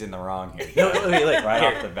think he's in the wrong here. No, okay, like, Right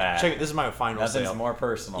here, off the bat. Check it. This is my final Nothing's sale. more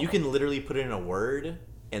personal. You can literally put in a word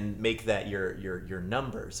and make that your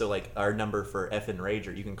number. So like our number for F and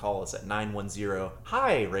Rager, you can call us at 910.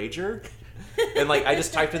 Hi, Rager. And like I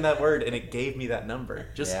just typed in that word and it gave me that number.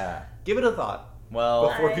 Just Yeah. give it a thought Well,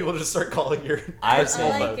 before I- people just start calling your I personal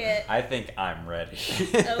like phone. it. I think I'm ready.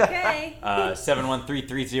 Okay.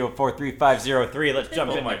 713-304-3503. Let's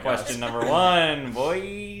jump into question number one,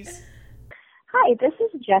 boys. Hi, this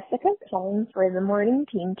is Jessica calling for the Morning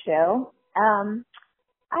Teen Show.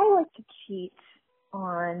 I like to cheat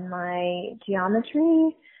on my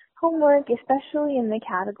geometry homework, especially in the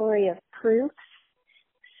category of proofs,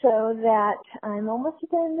 so that I'm almost at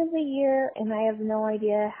the end of the year and I have no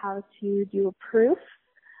idea how to do a proof.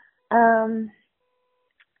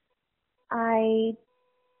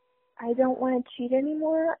 I don't want to cheat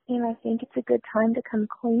anymore, and I think it's a good time to come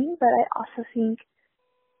clean, but I also think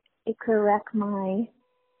it could wreck my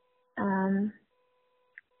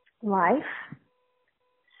life.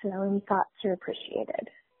 So any thoughts are appreciated.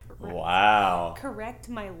 Wow. Correct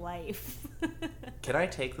my life. Can I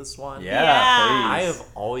take this one? Yeah, Yeah. I please. have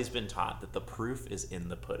always been taught that the proof is in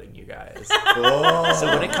the pudding, you guys. Oh. So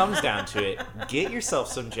when it comes down to it, get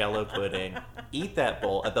yourself some Jell-O pudding, eat that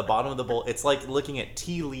bowl. At the bottom of the bowl, it's like looking at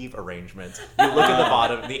tea leaf arrangements. You look at the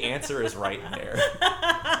bottom, the answer is right there.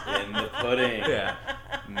 In the pudding. Yeah.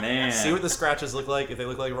 Man. See what the scratches look like? If they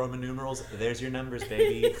look like Roman numerals, there's your numbers,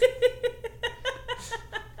 baby.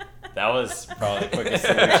 That was probably the quickest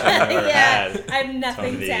solution I've ever had. I have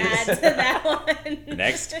nothing Some of to add these. to that one.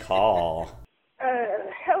 Next call.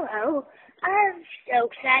 Hello. I'm so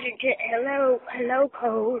excited to, hello,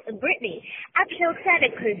 Cole and Brittany. I'm so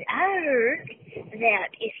excited because I heard that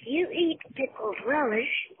if you eat pickled relish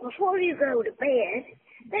before you go to bed,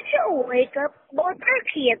 that you'll wake up more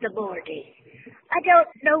perky in the morning. I don't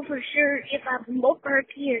know for sure if I'm more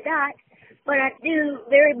perky or not, but I do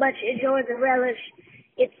very much enjoy the relish.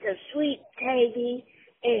 It's so sweet, tangy,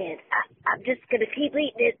 and I'm just going to keep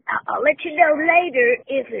eating it. I'll let you know later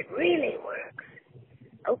if it really works.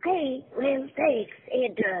 Okay, well, thanks,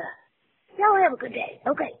 and y'all have a good day.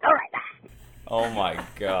 Okay, all right, bye. Oh my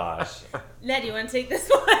gosh. Ned, you want to take this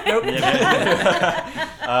one? Nope.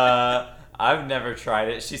 I've never tried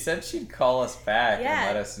it. She said she'd call us back and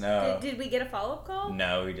let us know. Did we get a follow-up call?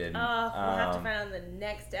 No, we didn't. We'll have to find out in the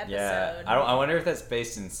next episode. Yeah, I wonder if that's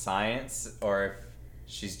based in science or if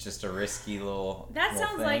she's just a risky little. That little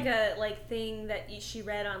sounds thing. like a thing that she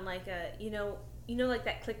read on like a like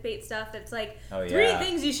that clickbait stuff that's like Oh, 3 yeah.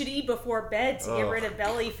 things you should eat before bed to get Ugh. rid of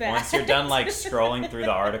belly fat. Once you're done like scrolling through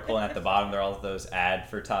the article and at the bottom there are all those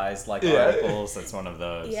advertised like Yeah. articles. That's one of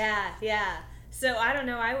those. yeah. So I don't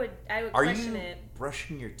know. I would Are question you it.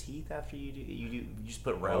 brushing your teeth after you just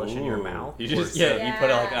put relish in your Ooh. mouth? You Or just so- you put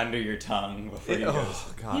it like Yeah. under your tongue before you go.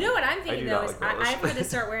 Oh, God. You know what I'm I thinking do though not is like relish. I've got to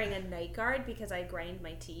start wearing a night guard because I grind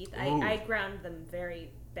my teeth. I ground them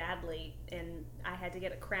very badly and I had to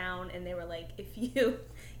get a crown and they were like, if you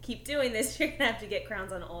keep doing this, you're gonna have to get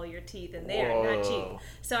crowns on all your teeth and they are not cheap. Whoa.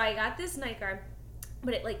 So I got this night guard,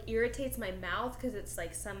 but it like irritates my mouth because it's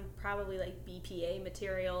like some probably like BPA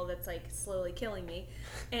material that's like slowly killing me,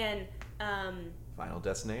 and Final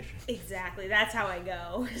destination. exactly that's how I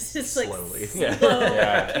go. It's just like Slowly. slow,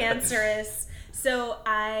 Yeah. cancerous. So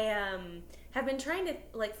I have been trying to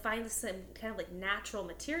like find some kind of like natural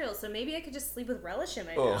material. So maybe I could just sleep with relish in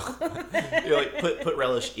my mouth. You like put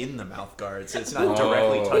relish in the mouth guard, so it's not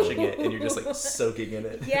directly touching it, and you're just like soaking in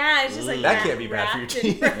it. Yeah, it's just like That can't be bad for your wrapped in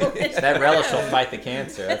teeth. relish. That relish will fight the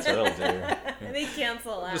cancer. That's what it'll do. They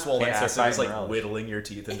cancel out. Just while the Cancer acid is like fighting relish. whittling your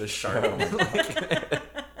teeth into sharp.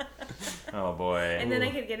 Oh boy. And then I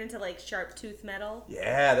could get into like sharp tooth metal.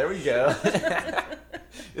 Yeah, there we go.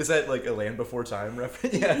 Is that like a Land Before Time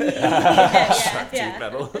reference? Yeah. Yeah. Tooth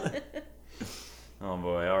metal. Oh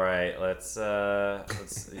boy. All right. Let's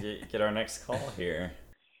get our next call here.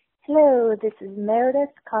 Hello, this is Meredith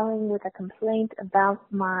calling with a complaint about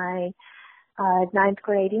my 9th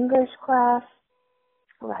grade English class.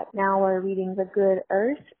 Right now we're reading The Good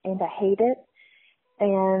Earth, and I hate it.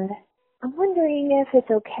 And I'm wondering if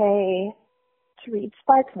it's okay to read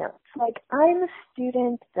Spark Notes. Like, I'm a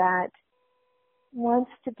student that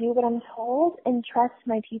wants to do what I'm told and trust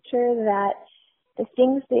my teacher that the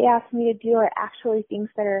things they ask me to do are actually things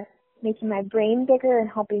that are making my brain bigger and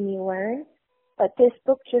helping me learn. But this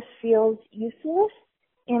book just feels useless,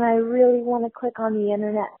 and I really want to click on the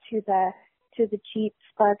internet to the cheap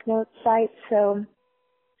Spark Notes site. So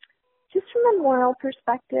just from a moral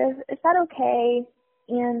perspective, is that okay?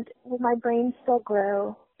 And will my brain still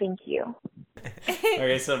grow? Thank you.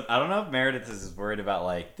 Okay, so I don't know if Meredith is worried about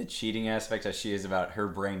like the cheating aspect as she is about her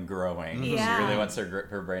brain growing. Yeah. She really wants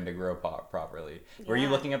her brain to grow properly. Were you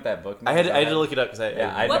Yeah. looking up that book? I had to look it up because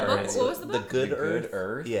I'd What never book? heard of What it. was the book? The Good The Good Earth.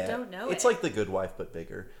 Earth? Yeah, Don't know It's it. like The Good Wife but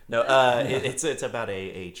bigger. No, it's about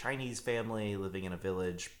a Chinese family living in a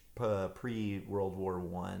village pre World War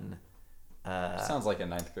One. Sounds like a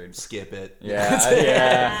 9th grade. Skip it.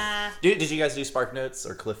 Yeah. Did you guys do Spark Notes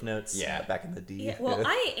or Cliff Notes? Yeah. Back in the D. Yeah, well,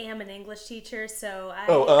 I am an English teacher, so I.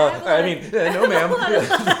 Oh, I have a lot I of- mean, no, ma'am. I have a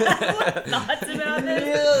lot of thoughts about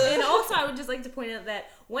this. And also, I would just like to point out that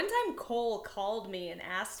one time Cole called me and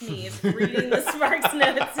asked me if reading the Sparks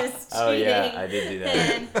Notes is cheating. Oh, yeah, I did do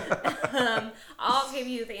that. And also give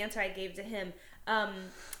you the answer I gave to him.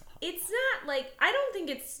 It's not like, I don't think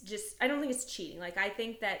it's cheating. Like, I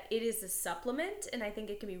think that it is a supplement, and I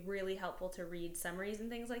think it can be really helpful to read summaries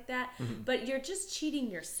and things like that. But you're just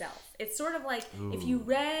cheating yourself. It's sort of like if you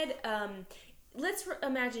read,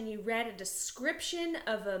 imagine you read a description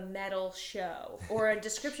of a metal show or a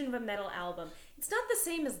description of a metal album. It's not the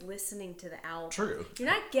same as listening to the album. True. You're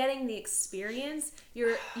not getting the experience.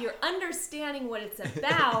 You're understanding what it's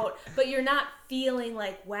about, but you're not feeling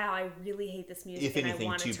like, wow, I really hate this music. If anything, and I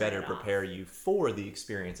want to better prepare you for the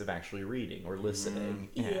experience of actually reading or listening.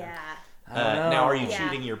 Yeah. Now, are you Yeah.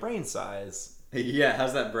 cheating your brain size? Yeah,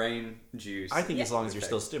 how's that brain juice? I think as long as you're Okay.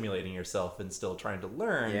 still stimulating yourself and still trying to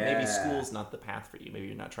learn, Yeah. maybe school's not the path for you. Maybe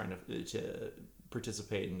you're not trying to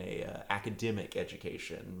participate in a academic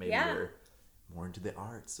education. Maybe Yeah. you're more into the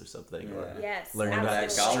arts or something. Or Yes. learning about the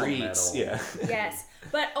absolutely. streets. Yeah. Yes,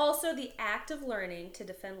 but also the act of learning, to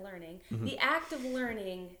defend learning, the act of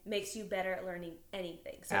learning makes you better at learning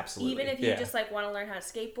anything. So Absolutely, even if you yeah. just like want to learn how to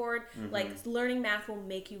skateboard, like learning math will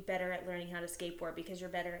make you better at learning how to skateboard because you're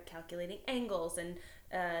better at calculating angles and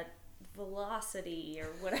velocity or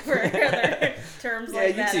whatever other terms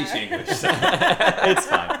like that. Yeah, you teach are. English. It's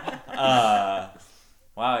fine.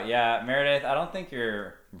 Wow, yeah, Meredith, I don't think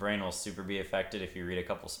your brain will super be affected if you read a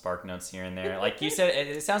couple spark notes here and there. Like you said,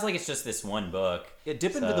 it sounds like it's just this one book. Yeah,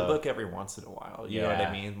 dip into the So- book every once in a while. You know what Yeah.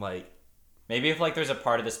 I mean? Like, Maybe if like there's a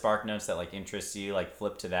part of the spark notes that like interests you, like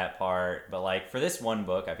flip to that part. But like for this one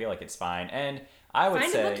book, I feel like it's fine. And I would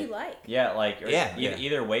Find say, a book you like. yeah, like or Yeah, e- yeah.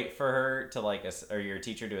 either wait for her to like or your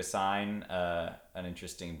teacher to assign an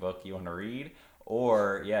interesting book you want to read,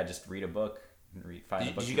 or yeah, just read a book. Find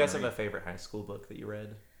a book. did you guys have wanna a favorite high school book that you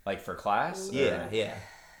read? like for class? Yeah, yeah.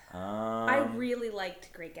 I really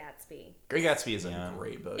liked Great Gatsby. Great Gatsby is a Yeah.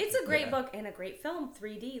 great book. It's a great Yeah. book and a great film.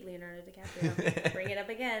 3D, Leonardo DiCaprio. Bring it up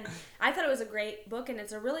again. I thought it was a great book, and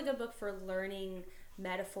it's a really good book for learning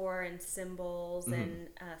metaphor and symbols and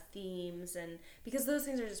themes, and because those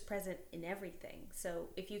things are just present in everything. So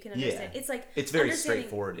if you can understand, it's like It's very understanding-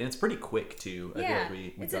 straightforward and it's pretty quick too. I feel Yeah, like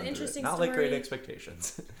we've it's done an through interesting it. Not like Great story.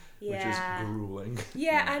 Expectations, Yeah. which is grueling.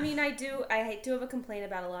 Yeah, I mean, I do have a complaint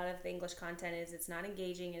about a lot of the English content is it's not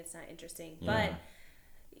engaging and it's not interesting. Yeah.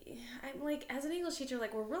 But I'm like, as an English teacher,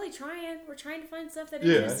 like we're really trying. We're trying to find stuff that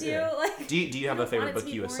Yeah, interests you. yeah. Like, Do you have I a don't want favorite it to book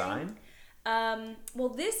be you boring. assign? Well,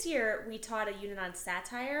 this year we taught a unit on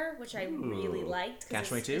satire, which I really Ooh. liked. 'cause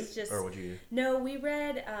Catch Me it's- Too? it's just- Or would you? No, we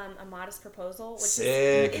read A Modest Proposal, which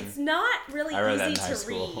Sick. is it's not really I read that easy in high to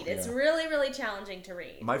school, read. It's yeah. really, really challenging to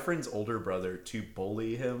read. My friend's older brother, to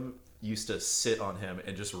bully him, used to sit on him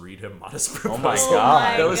and just read him Modest Proposal. my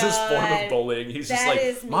God. That was his form God. of bullying. He's just That like,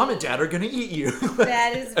 is Mom and mean. Dad are gonna eat you.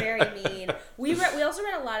 That is very mean. We also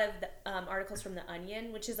read a lot of the, articles from The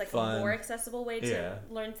Onion, which is like Fun. a more accessible way to Yeah.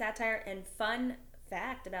 learn satire. And fun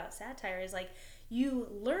fact about satire is like you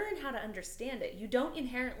learn how to understand it. You don't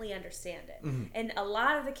inherently understand it. Mm-hmm. And a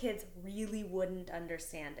lot of the kids really wouldn't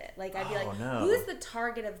understand it. Like I'd be Oh, like, no. who's the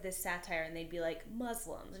target of this satire? And they'd be like,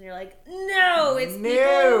 Muslims. And you're like, no, it's people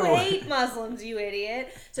No. who hate Muslims, you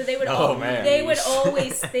idiot. So they would Oh, man. they would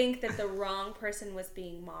always think that the wrong person was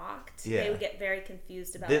being mocked. Yeah. They would get very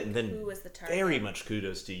confused about Then who was the target. very much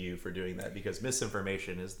kudos to you for doing that because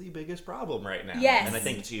misinformation is the biggest problem right now. Yes. And I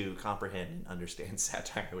think to comprehend and understand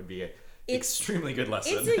satire would be an extremely good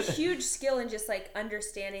lesson. It's a huge skill in just like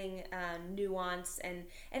understanding nuance, and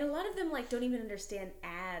a lot of them like don't even understand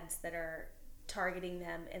ads that are targeting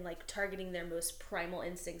them and like targeting their most primal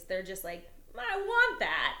instincts. They're just like, I want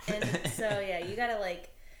that, and so yeah, you gotta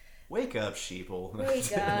like Wake up, sheeple.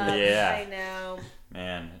 wake up. Yeah. I know.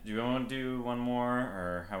 Man, do you want to do one more,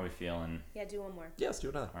 or how we feeling? Yeah, do one more. Yeah, let's do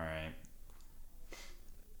another. All right.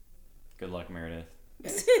 Good luck, Meredith.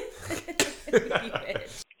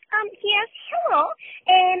 Yes, hello.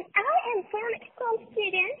 And I am phonics school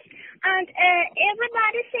student, and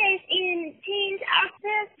everybody says in teens are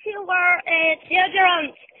supposed to wear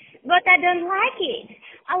deodorant, but I don't like it.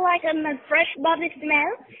 I like my fresh body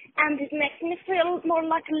smell, and it makes me feel more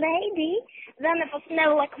like a lady than if I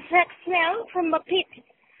smell like a sex smell from a pit.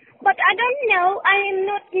 But I don't know.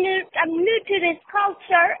 I'm new to this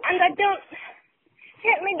culture, and I don't.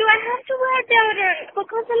 Tell me, do I have to wear deodorant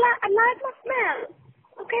because I like my smell?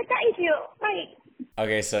 Okay, thank you. Bye.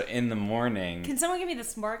 Okay, so in the morning, Can someone give me the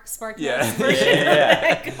spark Yeah. notes version Yeah. of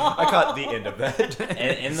that call? I caught the end of that.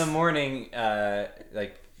 in the morning,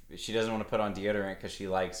 like she doesn't want to put on deodorant because she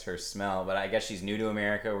likes her smell. But I guess she's new to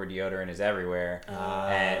America where deodorant is everywhere,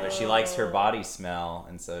 but she likes her body smell,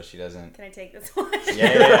 and so she doesn't. Can I take this one?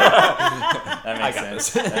 Yeah. That makes got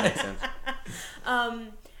sense. this. That makes sense.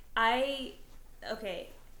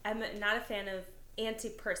 I'm not a fan of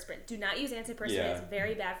antiperspirant. Do not use antiperspirant. Yeah. It's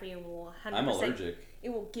very bad for you and will 100%. I'm allergic. It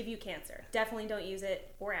will give you cancer. Definitely don't use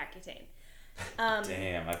it, or Accutane.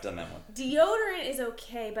 Damn, I've done that one. Deodorant is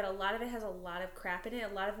okay, but a lot of it has a lot of crap in it.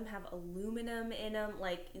 A lot of them have aluminum in them.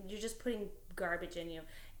 Like, you're just putting garbage in you.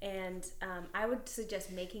 And I would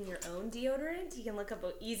suggest making your own deodorant. You can look up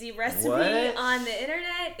an easy recipe on the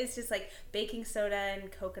internet. It's just like baking soda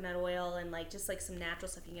and coconut oil and like just like some natural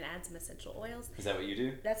stuff. You can add some essential oils. Is that what you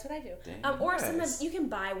do? That's what I do. Damn, or nice. sometimes you can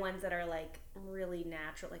buy ones that are like really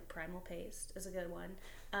natural, like Primal Paste is a good one.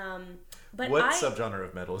 But What subgenre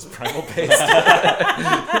of metal is Primal Paste?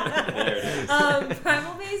 There it is.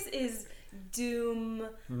 Primal Paste is doom,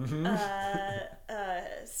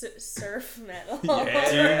 surf metal.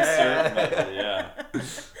 Surf metal, yeah.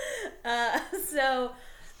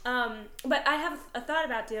 But I have a thought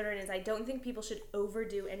about deodorant is I don't think people should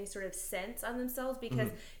overdo any sort of scents on themselves because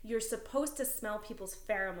you're supposed to smell people's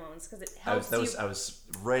pheromones because it helps you. I was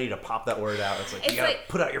ready to pop that word out. It's like, It's you gotta like-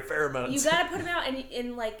 put out your pheromones. You gotta put them out,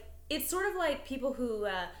 and like it's sort of like people who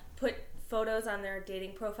put photos on their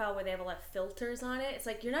dating profile where they have a lot of filters on it. It's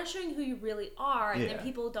like you're not showing who you really are, and then Yeah.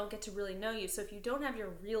 people don't get to really know you. So if you don't have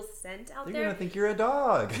your real scent out They're there, gonna think you're a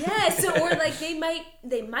dog. yeah. So or like they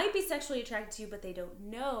might be sexually attracted to you, but they don't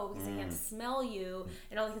know because they can't smell you,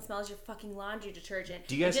 and all they can smell is your fucking laundry detergent.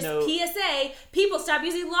 Do you guys And know- just PSA: people, stop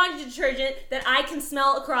using laundry detergent that I can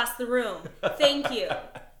smell across the room. Thank you.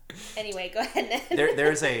 Anyway, go ahead, Ned.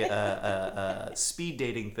 There's a speed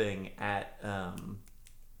dating thing at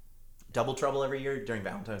Double Trouble every year during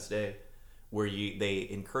Valentine's Day, where they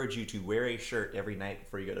encourage you to wear a shirt every night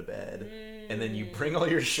before you go to bed, and then you bring all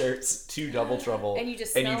your shirts to Double Trouble, And you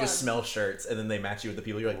just smell shirts, and then they match you with the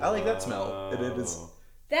people. You're like, I like that smell, and it is.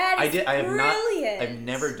 That is I have brilliant. not. I've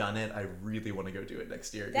never done it. I really want to go do it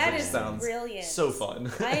next year. 'Cause That it is just sounds brilliant. so fun.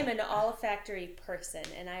 I am an olfactory person,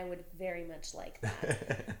 and I would very much like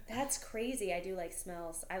that. That's crazy. I do like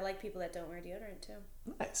smells. I like people that don't wear deodorant too.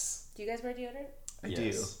 Nice. Do you guys wear deodorant? I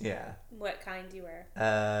Yes. do. Yeah. What kind do you wear?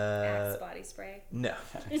 Axe body spray. No.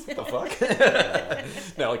 What the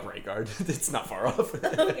fuck? No, like Ray Guard. It's not far off.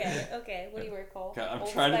 Okay. What do you wear, Cole? God, I'm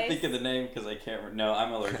Old trying Spice? to think of the name because I can't remember. No,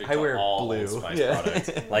 I'm allergic I to wear all blue. Old Spice Yeah.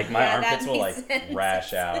 products. Like, my Yeah, that armpits will, like, makes sense.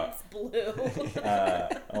 rash out. It's blue.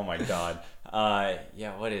 Oh, my God.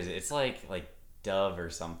 Yeah, what is it? It's like Dove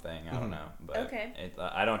or something. I don't know. But Okay.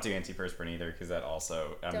 I don't do antiperspirant either because that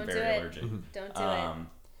also, I'm Don't do very it. allergic. Don't do it.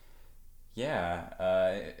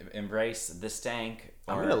 Yeah, embrace the stank.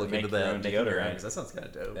 I'm or gonna look make into your that own making your own, deodorant. 'cause that sounds kind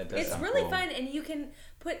of dope. That does It's sound really cool. fun, and you can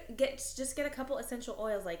just get a couple essential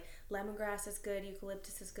oils like lemongrass is good,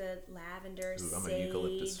 eucalyptus is good, lavender, Ooh, I'm sage. a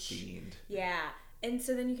eucalyptus fiend. Yeah, and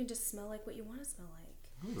so then you can just smell like what you want to smell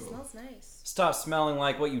like. It smells nice. Stop smelling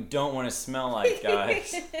like what you don't want to smell like,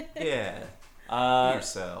 guys. Yeah.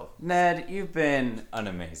 Yourself. Ned, you've been an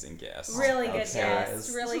amazing guest. Really good Okay, guess.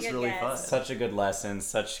 guys. Really This was good really guess. fun. Such a good lesson,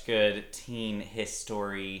 such good teen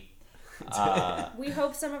history. We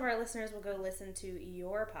hope some of our listeners will go listen to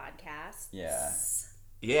your podcast. Yeah.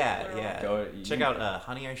 Yeah. Go- Check out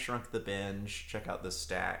Honey, I Shrunk the Binge. Check out The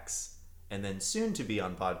Stacks. And then soon to be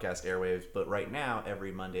on podcast airwaves, but right now,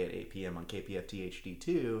 every Monday at 8 p.m. on KPFT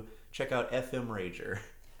HD2, check out FM Rager.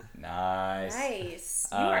 Nice. Nice.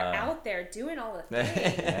 You are out there doing all the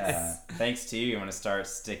things. Yeah. Thanks to you. I'm gonna start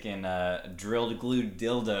sticking drilled glued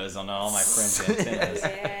dildos on all my friends' antennas.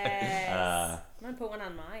 Yes. I'm gonna put one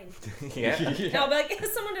on mine. Yeah. No, but like,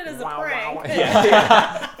 someone did it as a Wow, prank. wow.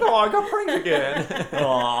 Yeah. Oh, I got pranked again.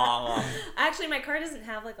 Aw. Actually, my car doesn't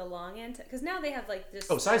have like a long antenna because now they have like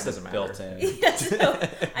just. Oh, size doesn't matter. Built in. Yeah, so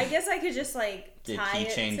I guess I could just like Get tie it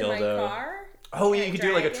keychain to my dildo. car. Oh, yeah, and you could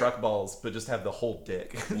do like a drag it. truck balls, but just have the whole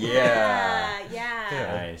dick. Yeah.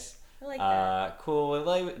 Yeah. Nice. I like that. Cool.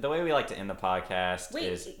 Well, the way we like to end the podcast Wait,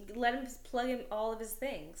 is let him plug in all of his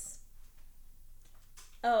things.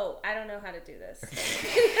 Oh, I don't know how to do this.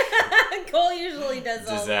 Cole usually does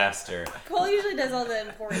disaster. Cole usually does all the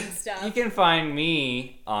important stuff. You can find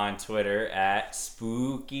me on Twitter at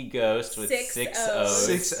Spooky Ghost with 6 6 O's. O's.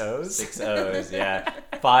 6 O's? 6 O's, yeah.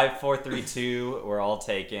 5, 4, 3, 2. We're all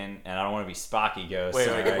taken, and I don't want to be Spocky Ghost. Wait,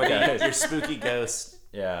 sorry, wait, guys. your Spooky Ghost.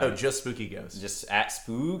 Yeah. Oh, just Spooky Ghost. Just at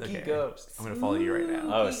Spooky Okay. Ghost. I'm going to follow you right now.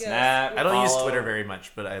 Oh, Ghost. snap. I don't use Follow- Twitter very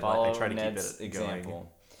much, but I Follow try to Ned's keep it going.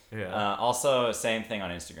 example. Yeah. Also, same thing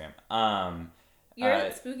on Instagram. You're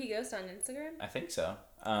a Spooky Ghost on Instagram? I think so.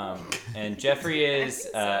 And Jeffrey is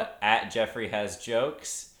so. at Jeffrey Has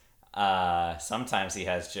Jokes. Sometimes he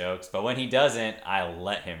has jokes, but when he doesn't, I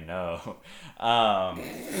let him know.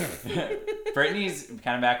 Brittany's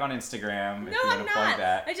kind of back on Instagram. No, if you want I'm to plug not.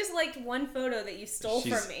 that. I just liked one photo that you stole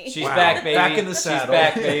from me. She's Wow. back, baby. Back in the saddle. She's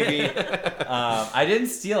back, baby. I didn't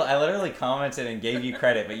steal. I literally commented and gave you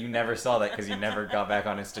credit, but you never saw that because you never got back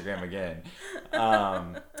on Instagram again.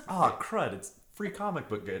 Oh, crud. It's free comic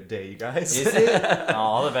book day, you guys. Is it? Oh,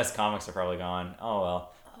 all the best comics are probably gone. Oh,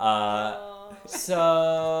 well.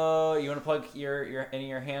 So you want to plug your any of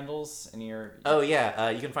your handles? Any of your... Oh, yeah.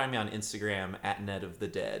 You can find me on Instagram at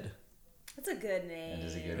NetOfTheDead. That's a good name. That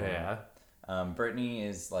is a good Yeah. one. Brittany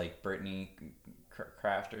is like Brittany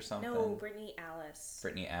Craft or something. No, Brittany Alice.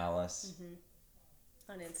 Brittany Alice.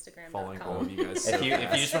 On Instagram. Following all of you guys. If you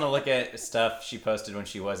just want to look at stuff she posted when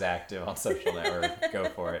she was active on social network, go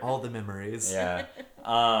for it. All the memories. Yeah.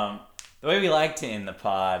 The way we like to end the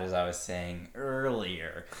pod, as I was saying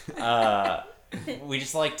earlier, we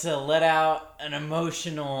just like to let out an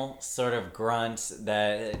emotional sort of grunt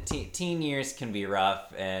that teen years can be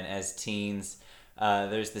rough, and as teens,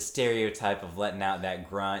 there's the stereotype of letting out that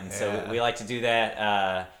grunt, and so we like to do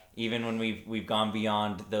that even when we've gone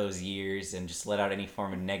beyond those years and just let out any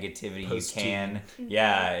form of negativity Post-teen. you can.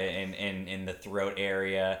 Yeah, in the throat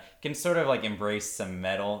area. You can sort of like embrace some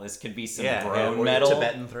metal. This could be some groan or metal.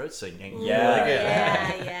 Tibetan throat singing. Yeah. Really good.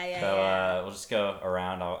 Yeah. So we'll just go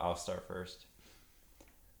around. I'll start first.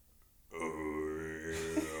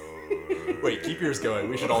 Wait, keep yours going.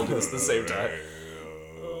 We should all do this at the same time.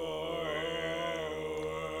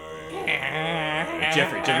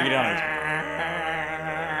 Jeffrey, get on.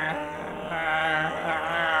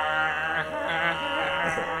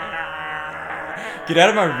 Get out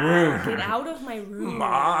of my room. Get out of my room.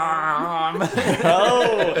 Mom!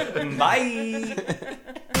 Oh, bye.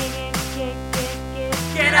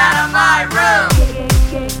 Get out of my room!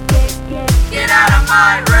 Get out of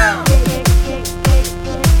my room!